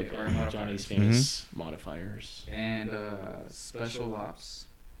modifiers. plug-in Okay. or modifiers. Johnny's famous modifiers. And special ops.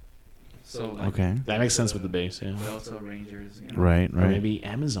 So like Okay. That makes sense with the base, yeah. Delta Rangers. You know. Right. Or maybe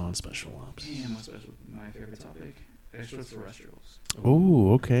Amazon special ops. And my favorite topic, extraterrestrials.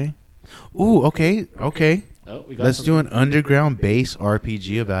 Ooh, okay. Ooh, okay. Oh, we got Let's some- do an underground base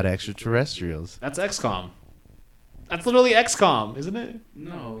RPG about extraterrestrials. That's XCOM. That's literally XCOM, isn't it?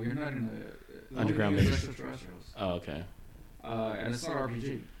 No, you're not in the Underground it's base. extraterrestrials. Oh, okay. And it's not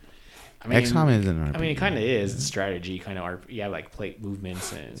RPG. I mean, XCOM is an RPG. I mean, it kind of is. It's strategy, kind of. You have like plate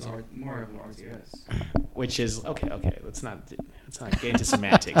movements It's and more of an RTS. which is okay. Let's not get into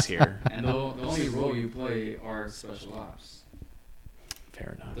semantics here. And the only role you play are special ops.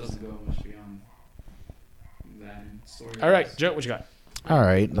 Fair enough. It doesn't go much beyond that in story. All right, Joe, what you got? All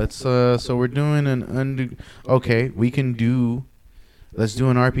right, let's. So we're doing Okay, let's do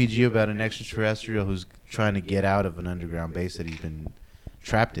an RPG about an extraterrestrial who's trying to get out of an underground base that he's been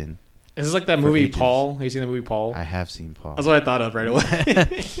trapped in. Is this like that For movie ages. Paul? Have you seen the movie Paul? I have seen Paul. That's what I thought of right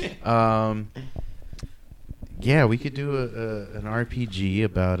away. Yeah, we could do an RPG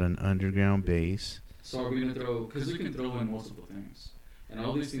about an underground base. So are we gonna throw? Because we can throw in multiple things, and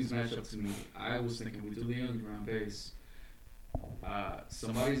all these things match up to me. I was thinking we do the underground base.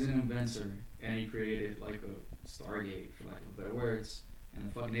 Somebody's an inventor, and he created like a Stargate, for lack of better words, and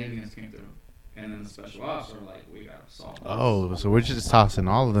the fucking aliens came through. And then the special ops are like, we gotta solve this. Oh, so we're just tossing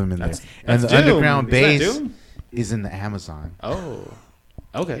all of them in there. And That's the Doom. underground Isn't that base Doom? is in the Amazon. Oh,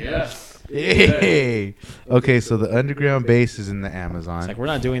 okay. Yeah. Hey. Okay, so the underground base is in the Amazon. It's like we're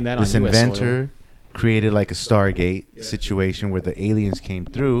not doing that This on US inventor soil. created like a Stargate situation where the aliens came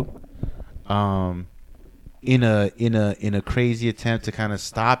through, in a crazy attempt to kind of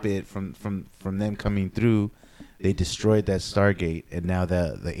stop it from them coming through. They destroyed that Stargate, and now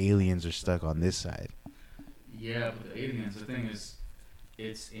the aliens are stuck on this side. Yeah, but the aliens, the thing is,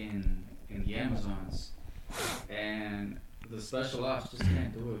 it's in the Amazons, and the special ops just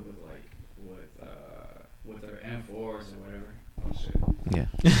can't do it with their M4s or whatever. Oh shit.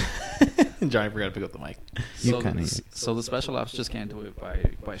 Yeah. Johnny forgot to pick up the mic. You So, kinda- so the special ops just can't do it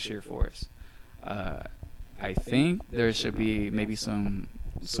by sheer force. I think there should be maybe some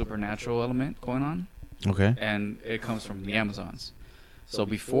supernatural element going on, Okay. and it comes from the Amazons. So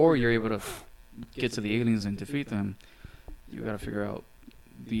before you're able to get to the aliens and defeat them, you got to figure out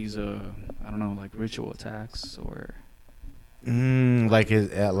these I don't know, like ritual attacks or Like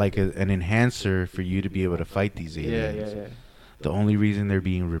an enhancer for you to be able to fight these aliens. yeah. The only reason they're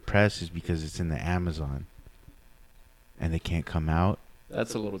being repressed is because it's in the Amazon, and they can't come out.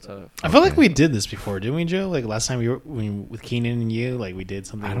 That's a little tough. I feel like Okay. we did this before, didn't we, Joe? Like last time with Keenan and you, like we did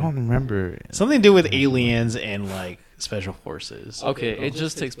something. I don't remember. Something to do with aliens and like special forces. Okay, it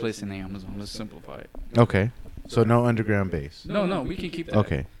just takes place in the Amazon. Let's simplify it. Okay, so no underground base. No, we can keep that.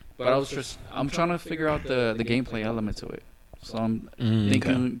 Okay. But I'm trying to figure out the gameplay element to it. So I'm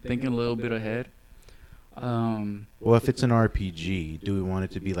Okay. thinking a little bit ahead. Well, if it's an RPG, do we want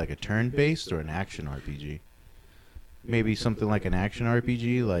it to be like a turn-based or an action RPG? Maybe something like an action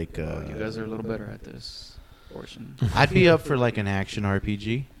RPG, like. You guys are a little better at this portion. I'd be up for like an action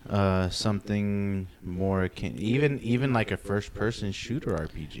RPG, something more akin, even like a first-person shooter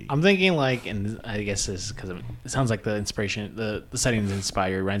RPG. I'm thinking like, and I guess this because it sounds like the inspiration, the setting is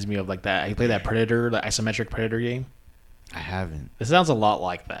inspired. Reminds me of like that. I played that Predator, the isometric Predator game. I haven't. It sounds a lot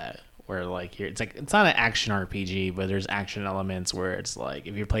like that, where like it's not an action RPG, but there's action elements where it's like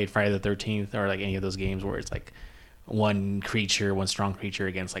if you played Friday the 13th or like any of those games where it's like one strong creature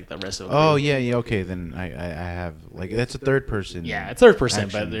against like the rest of the Oh group. yeah. Okay, then I have like that's a third-person. Yeah, it's third person,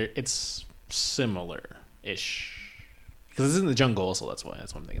 action. but it's similar-ish because it's in the jungle, so that's why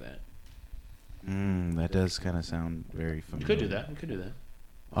I'm thinking that. That does kind of sound very You familiar. could do that. You could do that.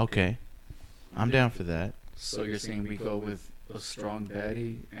 Okay, I'm down for that. So you're saying we go with a strong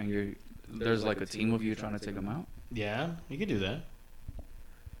baddie, and there's like a team of you trying to take them out? Yeah, you could do that.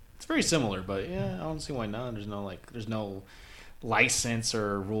 It's very similar, but yeah, I don't see why not. There's no license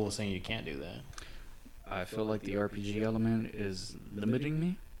or rule saying you can't do that. I feel like the RPG element is limiting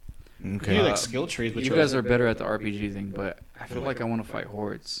me. You Okay. do like skill trees, but You guys are better at the RPG thing, but I feel like I want to fight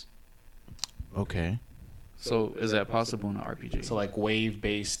hordes. Okay. So is that possible in an RPG? so like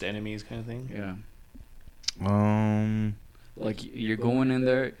wave-based enemies kind of thing. yeah. Like Like you're going in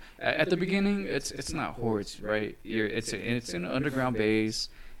there at the beginning. It's not hordes, right? It's in an underground base,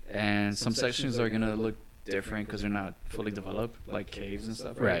 and some sections are gonna look different because they're not fully developed, like caves and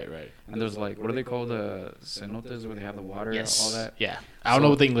stuff. Right. And there's like, what are they called? The cenotes, where they have the water, Yes. all that. Yeah. I don't know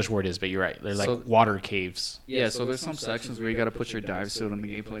what the English word is, but you're right. They're like So- water caves. Yeah, so there's some sections where you got to put your dive suit on.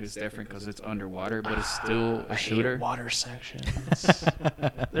 The gameplay is different because it's underwater, but it's still I a hate shooter. water sections.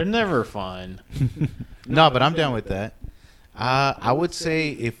 They're never fun. no, but I'm down with that. I would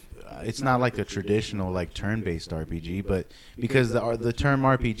say if it's not like a traditional like turn-based RPG, but because the term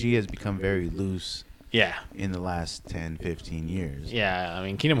RPG has become very loose Yeah. in the last 10, 15 years. Yeah. I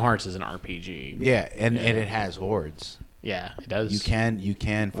mean, Kingdom Hearts is an RPG. Yeah, and it has hordes. Yeah, it does. You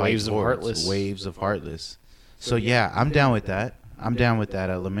can fight Waves of hordes, Heartless. Waves of Heartless. So yeah, I'm down with that. I'm down with that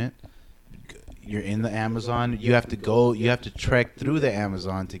element. you're in the Amazon. You have to trek through the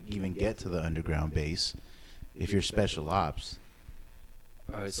Amazon to even get to the underground base. If you're special ops.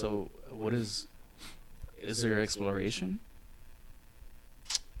 All right. So what is there exploration?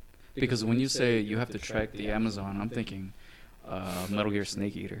 Because when you say you have to trek the Amazon, I'm thinking Metal Gear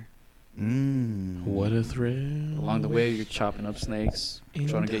Snake Eater. What a thrill! Along the way, you're chopping up snakes,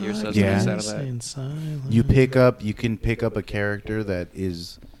 trying to get your Yeah. sustenance out of that. You can pick up a character that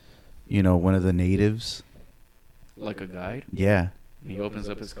is, one of the natives. Like a guide. Yeah. He opens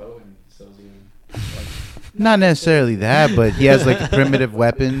up his coat and sells you. Not necessarily that, but he has like primitive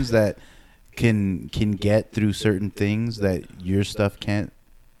weapons that can get through certain things that your stuff can't.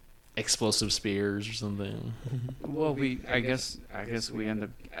 Explosive spears or something. Well, I guess we end up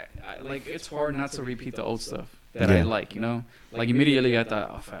like it's hard not to repeat the old stuff that I like. Like immediately I thought,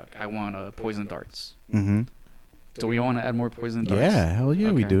 oh fuck, I want poison darts. Mm-hmm. Do we want to add more poison darts? Yeah, hell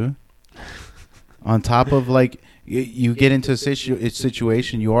yeah, we Okay. do. On top of like, you get into a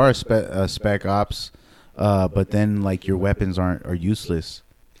situation, you are a spec ops, but then like your weapons are useless.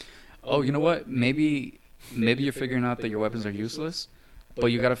 Oh, you know what? Maybe you're figuring out that your weapons are useless, but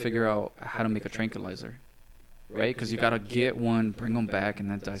you got to figure out how to make a tranquilizer, right? Because you got to get one, bring them back, and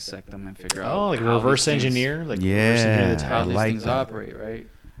then dissect them and figure out. Oh, like how reverse these things- engineer, like Yeah. reverse engineer the how I these like things that. operate, right?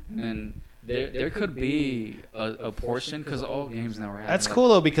 And there could be a portion because all games now are having That's like, cool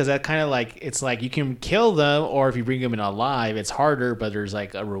though, because that kind of like it's like you can kill them, or if you bring them in alive, it's harder, but there's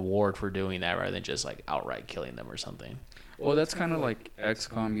like a reward for doing that rather than just like outright killing them or something. Well, that's kind of like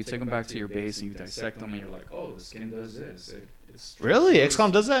XCOM. You take them back to your base and you dissect them, and you're like, oh, the skin does this. It's Really,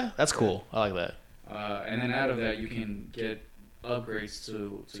 XCOM does that? That's cool. I like that. And then out of that, you can get upgrades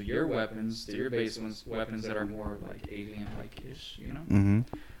to your weapons, to your base weapons that are more like alien-like-ish, Mm-hmm.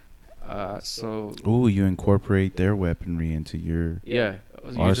 So Ooh, you incorporate their weaponry into your. yeah, you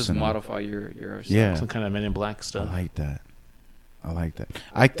just Arsenal. modify your Yeah. Some kind of Men in Black I stuff. like that.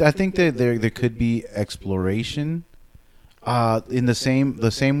 I think that there could be exploration, in the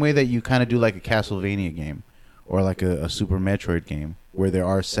same way that you kind of do like a Castlevania game, or like a Super Metroid game, where there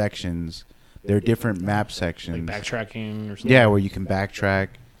are sections, there are different map sections. Like backtracking or something. Yeah, where you can backtrack.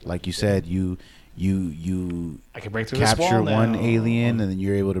 Like you said, you I can break through this capture wall one now. alien, and then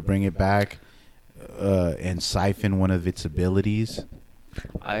you're able to bring it back, and siphon one of its abilities.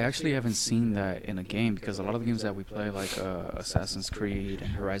 I actually haven't seen that in a game because a lot of the games that we play, like Assassin's Creed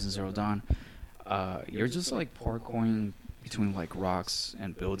and Horizon Zero Dawn, you're just like parkouring between like rocks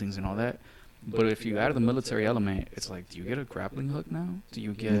and buildings and all that. But if you add the military element, it's like, do you get a grappling hook now? Do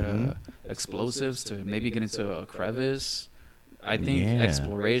you get explosives to maybe get into a crevice? I think Yeah.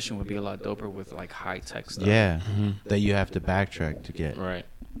 exploration would be a lot doper with like high tech stuff. Yeah, Mhm. that you have to backtrack to get. Right.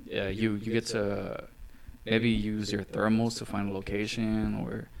 Yeah, you get to maybe use your thermals to find a location,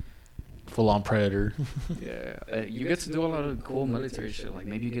 or Full on Predator. yeah, you get to do a lot of cool military shit. Like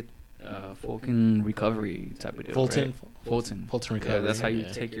maybe you get Fulton recovery type of deal. Fulton. right? Fulton. Fulton Yeah, recovery. that's how you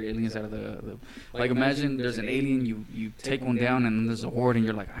yeah. take your aliens out of the. Like imagine there's an alien, you take one down, and then there's a horde, and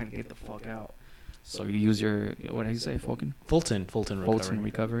you're like, I gotta get the fuck out. So you use your, what did you say, Fulton? Fulton recovery. Fulton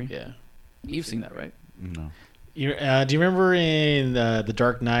recovery. Yeah. You've seen that, right? No. Do you remember in the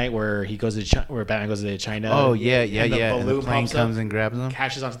Dark Knight where he goes to where Batman goes to China? Oh yeah, and the And the balloon plane pops comes up, and grabs them.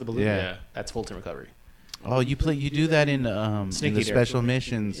 cashes onto the balloon. Yeah. Yeah, that's Fulton recovery. Oh, you do that in the Snake Eater. special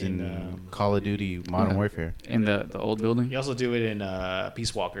missions in In, Call of Duty Modern Yeah. Warfare. In the old building. You also do it in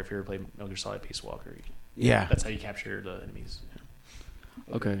Peace Walker if you ever played Metal Gear Solid Peace Walker. Yeah. That's how you capture the enemies.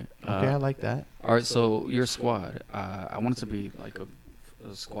 Okay. Okay, I like that. All right. So your squad, I want it to be like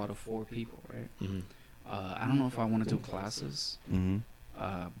a squad of 4 people, right? Mm-hmm. I don't know if I want to do classes. Mm-hmm.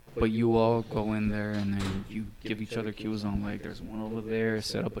 But you all go in there and then you give each other cues on like there's one over there,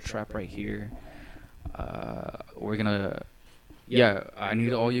 set up a trap right here. We're gonna, I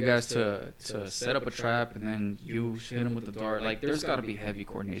need all you guys to set up a trap and then you hit him with the dart. Like there's got to be heavy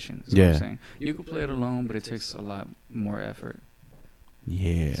coordination. Is what Yeah. I'm saying. You could play it alone, but it takes a lot more effort.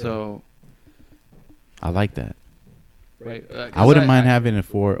 Yeah. So I like that. right, I wouldn't mind having a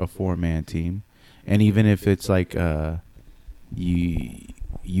 4-man team, and even if it's like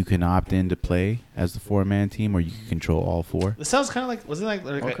you can opt in to play as the 4-man team, or you can control all 4. This sounds kind of like wasn't it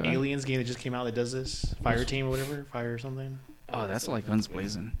like an Okay. Aliens game that just came out that does this? Fire Team or whatever, Fire or something. Oh, that's like guns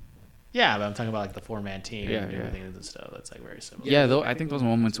blazing. Yeah, but I'm talking about like the 4-man team Yeah, and yeah. everything and stuff. That's like very similar. Yeah, though I think those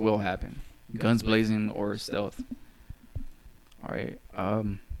moments will happen. Guns blazing or stealth. All right. All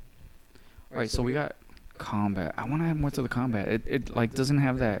right. So we got combat. I want to add more to the combat. It like doesn't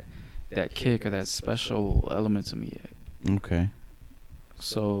have that kick or that special element to me yet. Okay.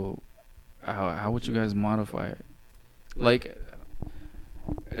 So how would you guys modify it? Like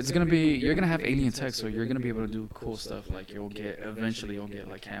it's gonna be, you're gonna have alien tech, so you're gonna be able to do cool stuff. Like eventually you'll get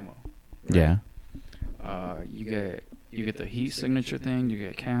like camo. Right? Yeah. You get the heat signature thing. You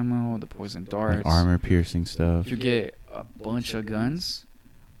get camo, the poison darts, Like armor piercing stuff. You get a bunch of guns.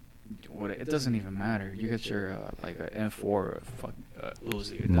 It doesn't even matter. You get your like a M4 or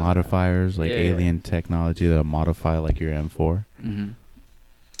Uzi. Modifiers, like alien technology that'll modify like your M4. Mm-hmm.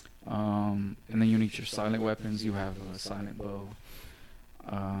 And then you need your silent weapons. You have a silent bow.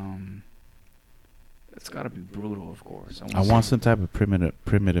 It's got to be brutal, of course. I want some type of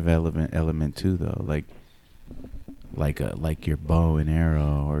primitive element too, though, like your bow and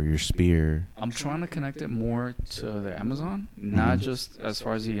arrow or your spear. I'm trying to connect it more to the Amazon, not just as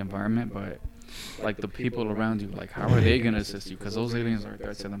far as the environment, but like the people around you. Like, how are they gonna assist you? Because those aliens are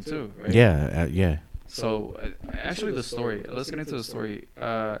threats to them too, right? Yeah, yeah. So actually, the story. Let's get into the story.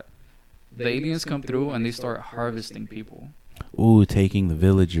 The aliens come through and they start harvesting people. Ooh, taking the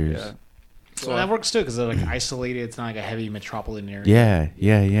villagers. Yeah. So that works too because they're like isolated. It's not like a heavy metropolitan area.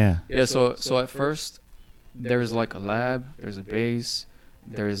 Yeah. Yeah. So at first, there's like a lab. There's a base.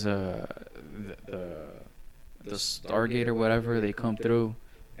 There's the Stargate or whatever. They come through,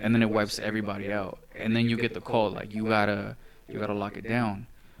 and then it wipes everybody out. And then you get the call like you gotta lock it down.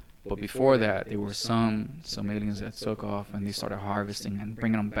 But before that, there were some aliens that took off and they started harvesting and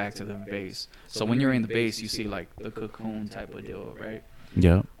bringing them back to the base. So when you're in the base, you see like the cocoon type of deal, right?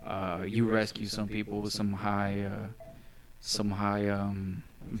 Yeah. You rescue some people with some high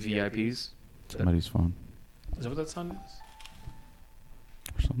VIPs. Somebody's phone Is that what that sound is?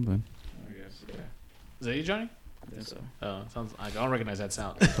 or something. I guess, yeah. Is that you, Johnny? I think so. Oh, sounds. I don't recognize that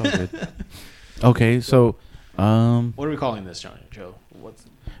sound. It's all good. Okay, so What are we calling this, Johnny? Joe? What's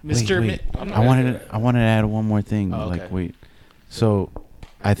Mr. Wait. I wanted to add one more thing. Oh, okay. Like, wait. So,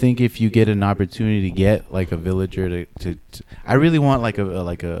 I think if you get an opportunity to get like a villager to I really want like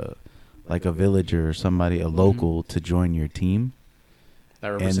a villager or somebody, a local, to join your team. That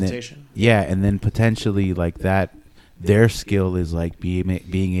representation. And then potentially like that, their skill is like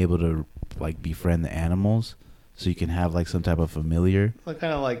being able to like befriend the animals. So you can have like some type of familiar. Like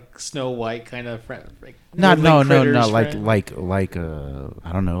kind of like Snow White kind of friend. Like No, friend. like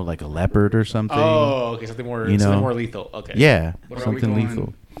I don't know, like a leopard or something. Oh, okay, something more, more lethal. Okay. Yeah, But something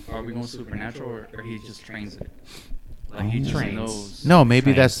lethal. Are we going supernatural or he just trains it? Like he just Trains. knows. No, maybe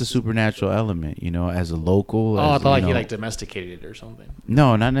Trains. that's the supernatural element. As a local. Oh, I as, thought like you he know, like domesticated it or something.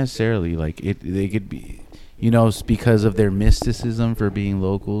 No, not necessarily. Like they could be, it's because of their mysticism for being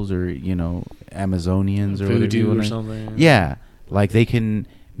locals or Amazonians or whatever you Voodoo or wanna- something. Yeah, like they can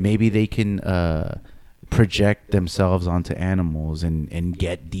project themselves onto animals and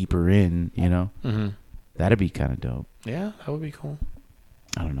get deeper in. Mm-hmm. That'd be kind of dope. Yeah, that would be cool.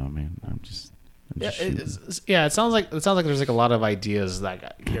 I don't know, man. I'm just shooting. It sounds like there's like a lot of ideas that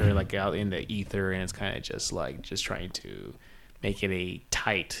got carried like out in the ether, and it's kind of just trying to make it a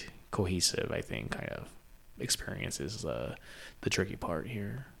tight, cohesive, I think, kind of experience is the tricky part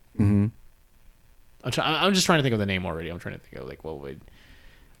here. Mm-hmm. I'm just trying to think of the name already. I'm trying to think of like what would,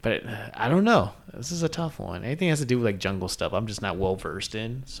 but I don't know. This is a tough one. Anything that has to do with like jungle stuff, I'm just not well versed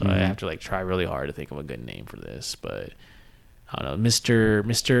in, so I have to like try really hard to think of a good name for this. But I don't know,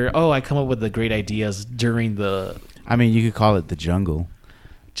 Mr. Oh, I come up with the great ideas during the. I mean, you could call it the jungle.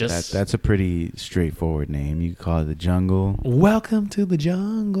 Just That's a pretty straightforward name. You could call it the jungle. welcome to the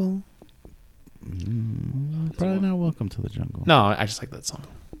jungle. Probably not welcome to the jungle. No, I just like that song.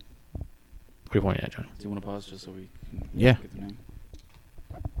 What are you pointing at, Johnny? Do you want to pause just so we can Yeah. get the name?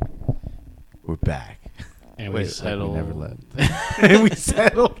 We're back. And we settled. we never left. We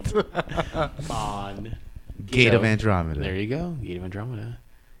settled on Gate of Andromeda. There you go, Gate of Andromeda.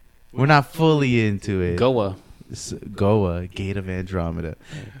 We're not fully into it. Goa. Goa, Gate of Andromeda.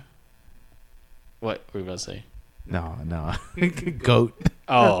 What were you about to say? No. Goat.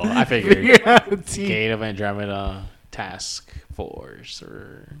 Oh, I figured. Goat. Gate of Andromeda Task Force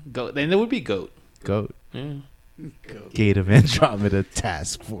or Goat. Then there would be Goat. Yeah. Gate of Andromeda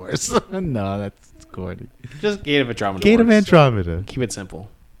Task Force. No, that's corny. Just Gate of Andromeda. Gate of works. Andromeda. Keep it simple.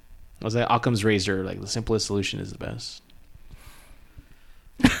 Was that Occam's razor? Like the simplest solution is the best.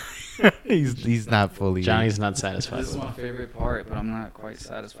 He's not fully. Johnny's not satisfied. This is with my it. favorite part, but I'm not quite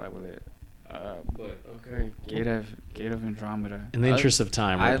satisfied with it. But okay, Gate of Andromeda. In the interest of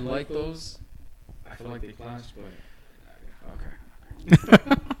time, I right? like those. I feel like they clash, but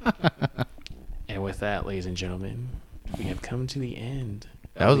okay. And with that, ladies and gentlemen, we have come to the end.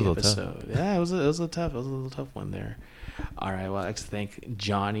 That was of a the little tough. episode. Yeah, it was a little tough. It was a little tough one there. All right. Well, I'd like to thank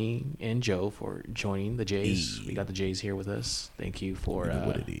Johnny and Joe for joining the Jays. Hey. We got the Jays here with us. Thank you for You know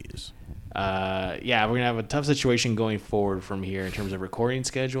what it is. yeah, we're gonna have a tough situation going forward from here in terms of recording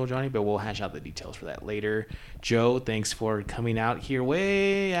schedule, Johnny, but we'll hash out the details for that later. Joe, thanks for coming out here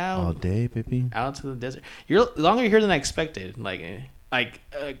way out All day, baby. out to the desert. You're longer here than I expected. I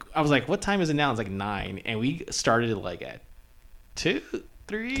was like, what time is it now? It's like 9, and we started like at 2,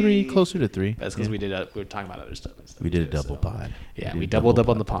 3. 3, closer to 3. That's because we were talking about other stuff. And stuff We did a too, double so. pod. Yeah, did we a doubled up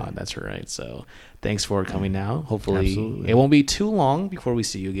on the pod pod. today. That's right. So thanks for coming out. Hopefully, Absolutely. it won't be too long before we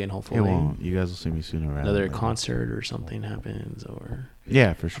see you again. Hopefully, It won't. You guys will see me sooner rather another than later. concert or something happens, or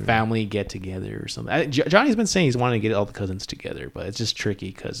Yeah, for sure. family get together or something. Johnny's been saying he's wanting to get all the cousins together, but it's just tricky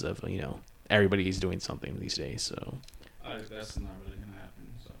because of everybody's doing something these days. So That's not really gonna happen.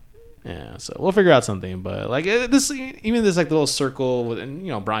 So. yeah, so we'll figure out something. But like this like little circle with,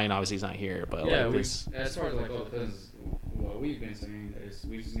 and Brian obviously he's not here, but Yeah, like we, this. as far as like all the cousins, what we've been saying is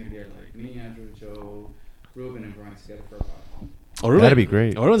we just need to get like me, Andrew, Joe, Ruben, and Brian together for a pod. Oh, That'd be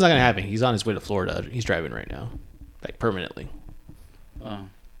great. Ruben's not gonna happen. He's on his way to Florida. He's driving right now, like permanently. Oh.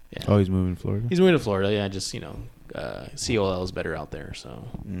 Yeah. Oh, he's moving to Florida? He's moving to Florida. Yeah, just COL is better out there. So,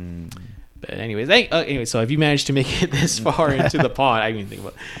 but anyways, so if you managed to make it this far into the pod, I didn't even think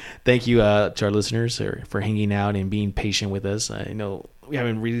about. Thank you to our listeners for hanging out and being patient with us. I know we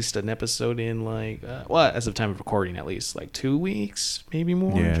haven't released an episode in as of time of recording, at least like 2 weeks, maybe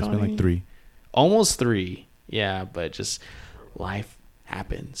more. Yeah, it's been Johnny? like 3. Almost 3. Yeah, but just life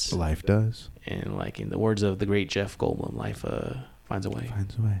happens, Life does. and like in the words of the great Jeff Goldblum, life finds a way.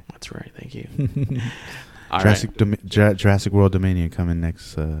 Finds a way. That's right. Thank you. All right. Jurassic World Dominion coming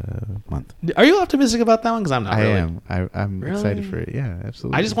next month. Are you optimistic about that one? Because I'm not. I really. am. I'm Really? excited for it. Yeah,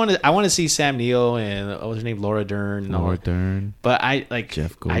 absolutely. I want to see Sam Neill and what was her name, Laura Dern. And all Laura that. Dern. But I like.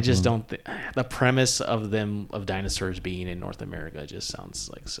 Jeff I just Goldblum. don't. The premise of dinosaurs being in North America just sounds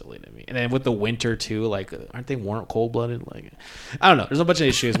like silly to me. And then with the winter too, like aren't they cold blooded? Like, I don't know. There's a bunch of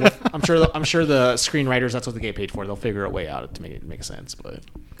issues. I'm sure the screenwriters, that's what they get paid for. They'll figure a way out to make it make sense. But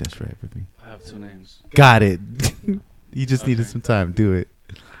That's right, baby. I have 2 names. Got it. You just needed some time. Do it.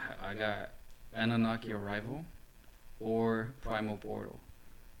 I got Anunnaki Arrival or Primal Portal.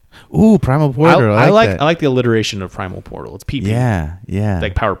 Ooh, Primal Portal. I like that. I like the alliteration of Primal Portal. It's PP. Yeah, yeah.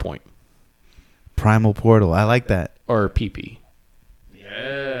 Like PowerPoint Primal Portal. I like that. or PP.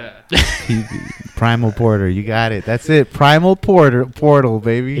 Yeah. Primal Porter. You got it. That's it. Primal Portal,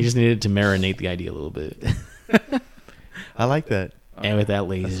 baby. He just needed to marinate the idea a little bit. I like that. And with that,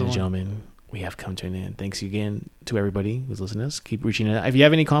 ladies That's the and one. gentlemen, we have come to an end. Thanks again to everybody who's listening to us. Keep reaching out. If you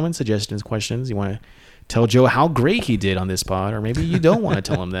have any comments, suggestions, questions, you want to tell Joe how great he did on this pod, or maybe you don't want to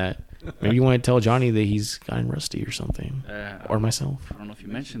tell him that. Maybe you want to tell Johnny that he's gotten rusty or something, or myself. I don't know if you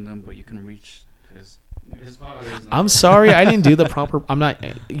mentioned them, but you can reach his pod is I'm sorry, I didn't do the proper. I'm not.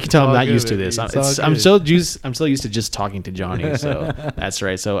 You can tell I'm all not good, used to baby. this. It's all I'm good. so used to just talking to Johnny. So that's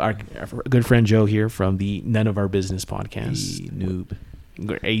right. So our good friend Joe here from the None of Our Business podcast. Noob.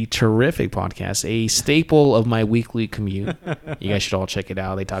 A terrific podcast, a staple of my weekly commute. You guys should all check it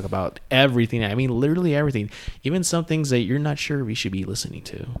out. They talk about everything. I mean, literally everything. Even some things that you're not sure we should be listening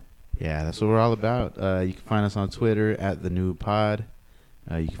to. Yeah, that's what we're all about. You can find us on Twitter at the Noob Pod.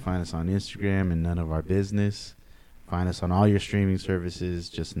 You can find us on Instagram and None of Our Business. Find us on all your streaming services,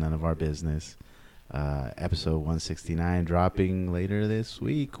 just None of Our Business. Episode 169 dropping later this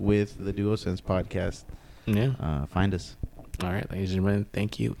week with the DuoSense podcast. Yeah. Find us. All right, ladies and gentlemen,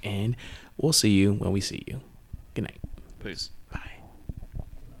 thank you. And we'll see you when we see you. Good night. Peace. Bye.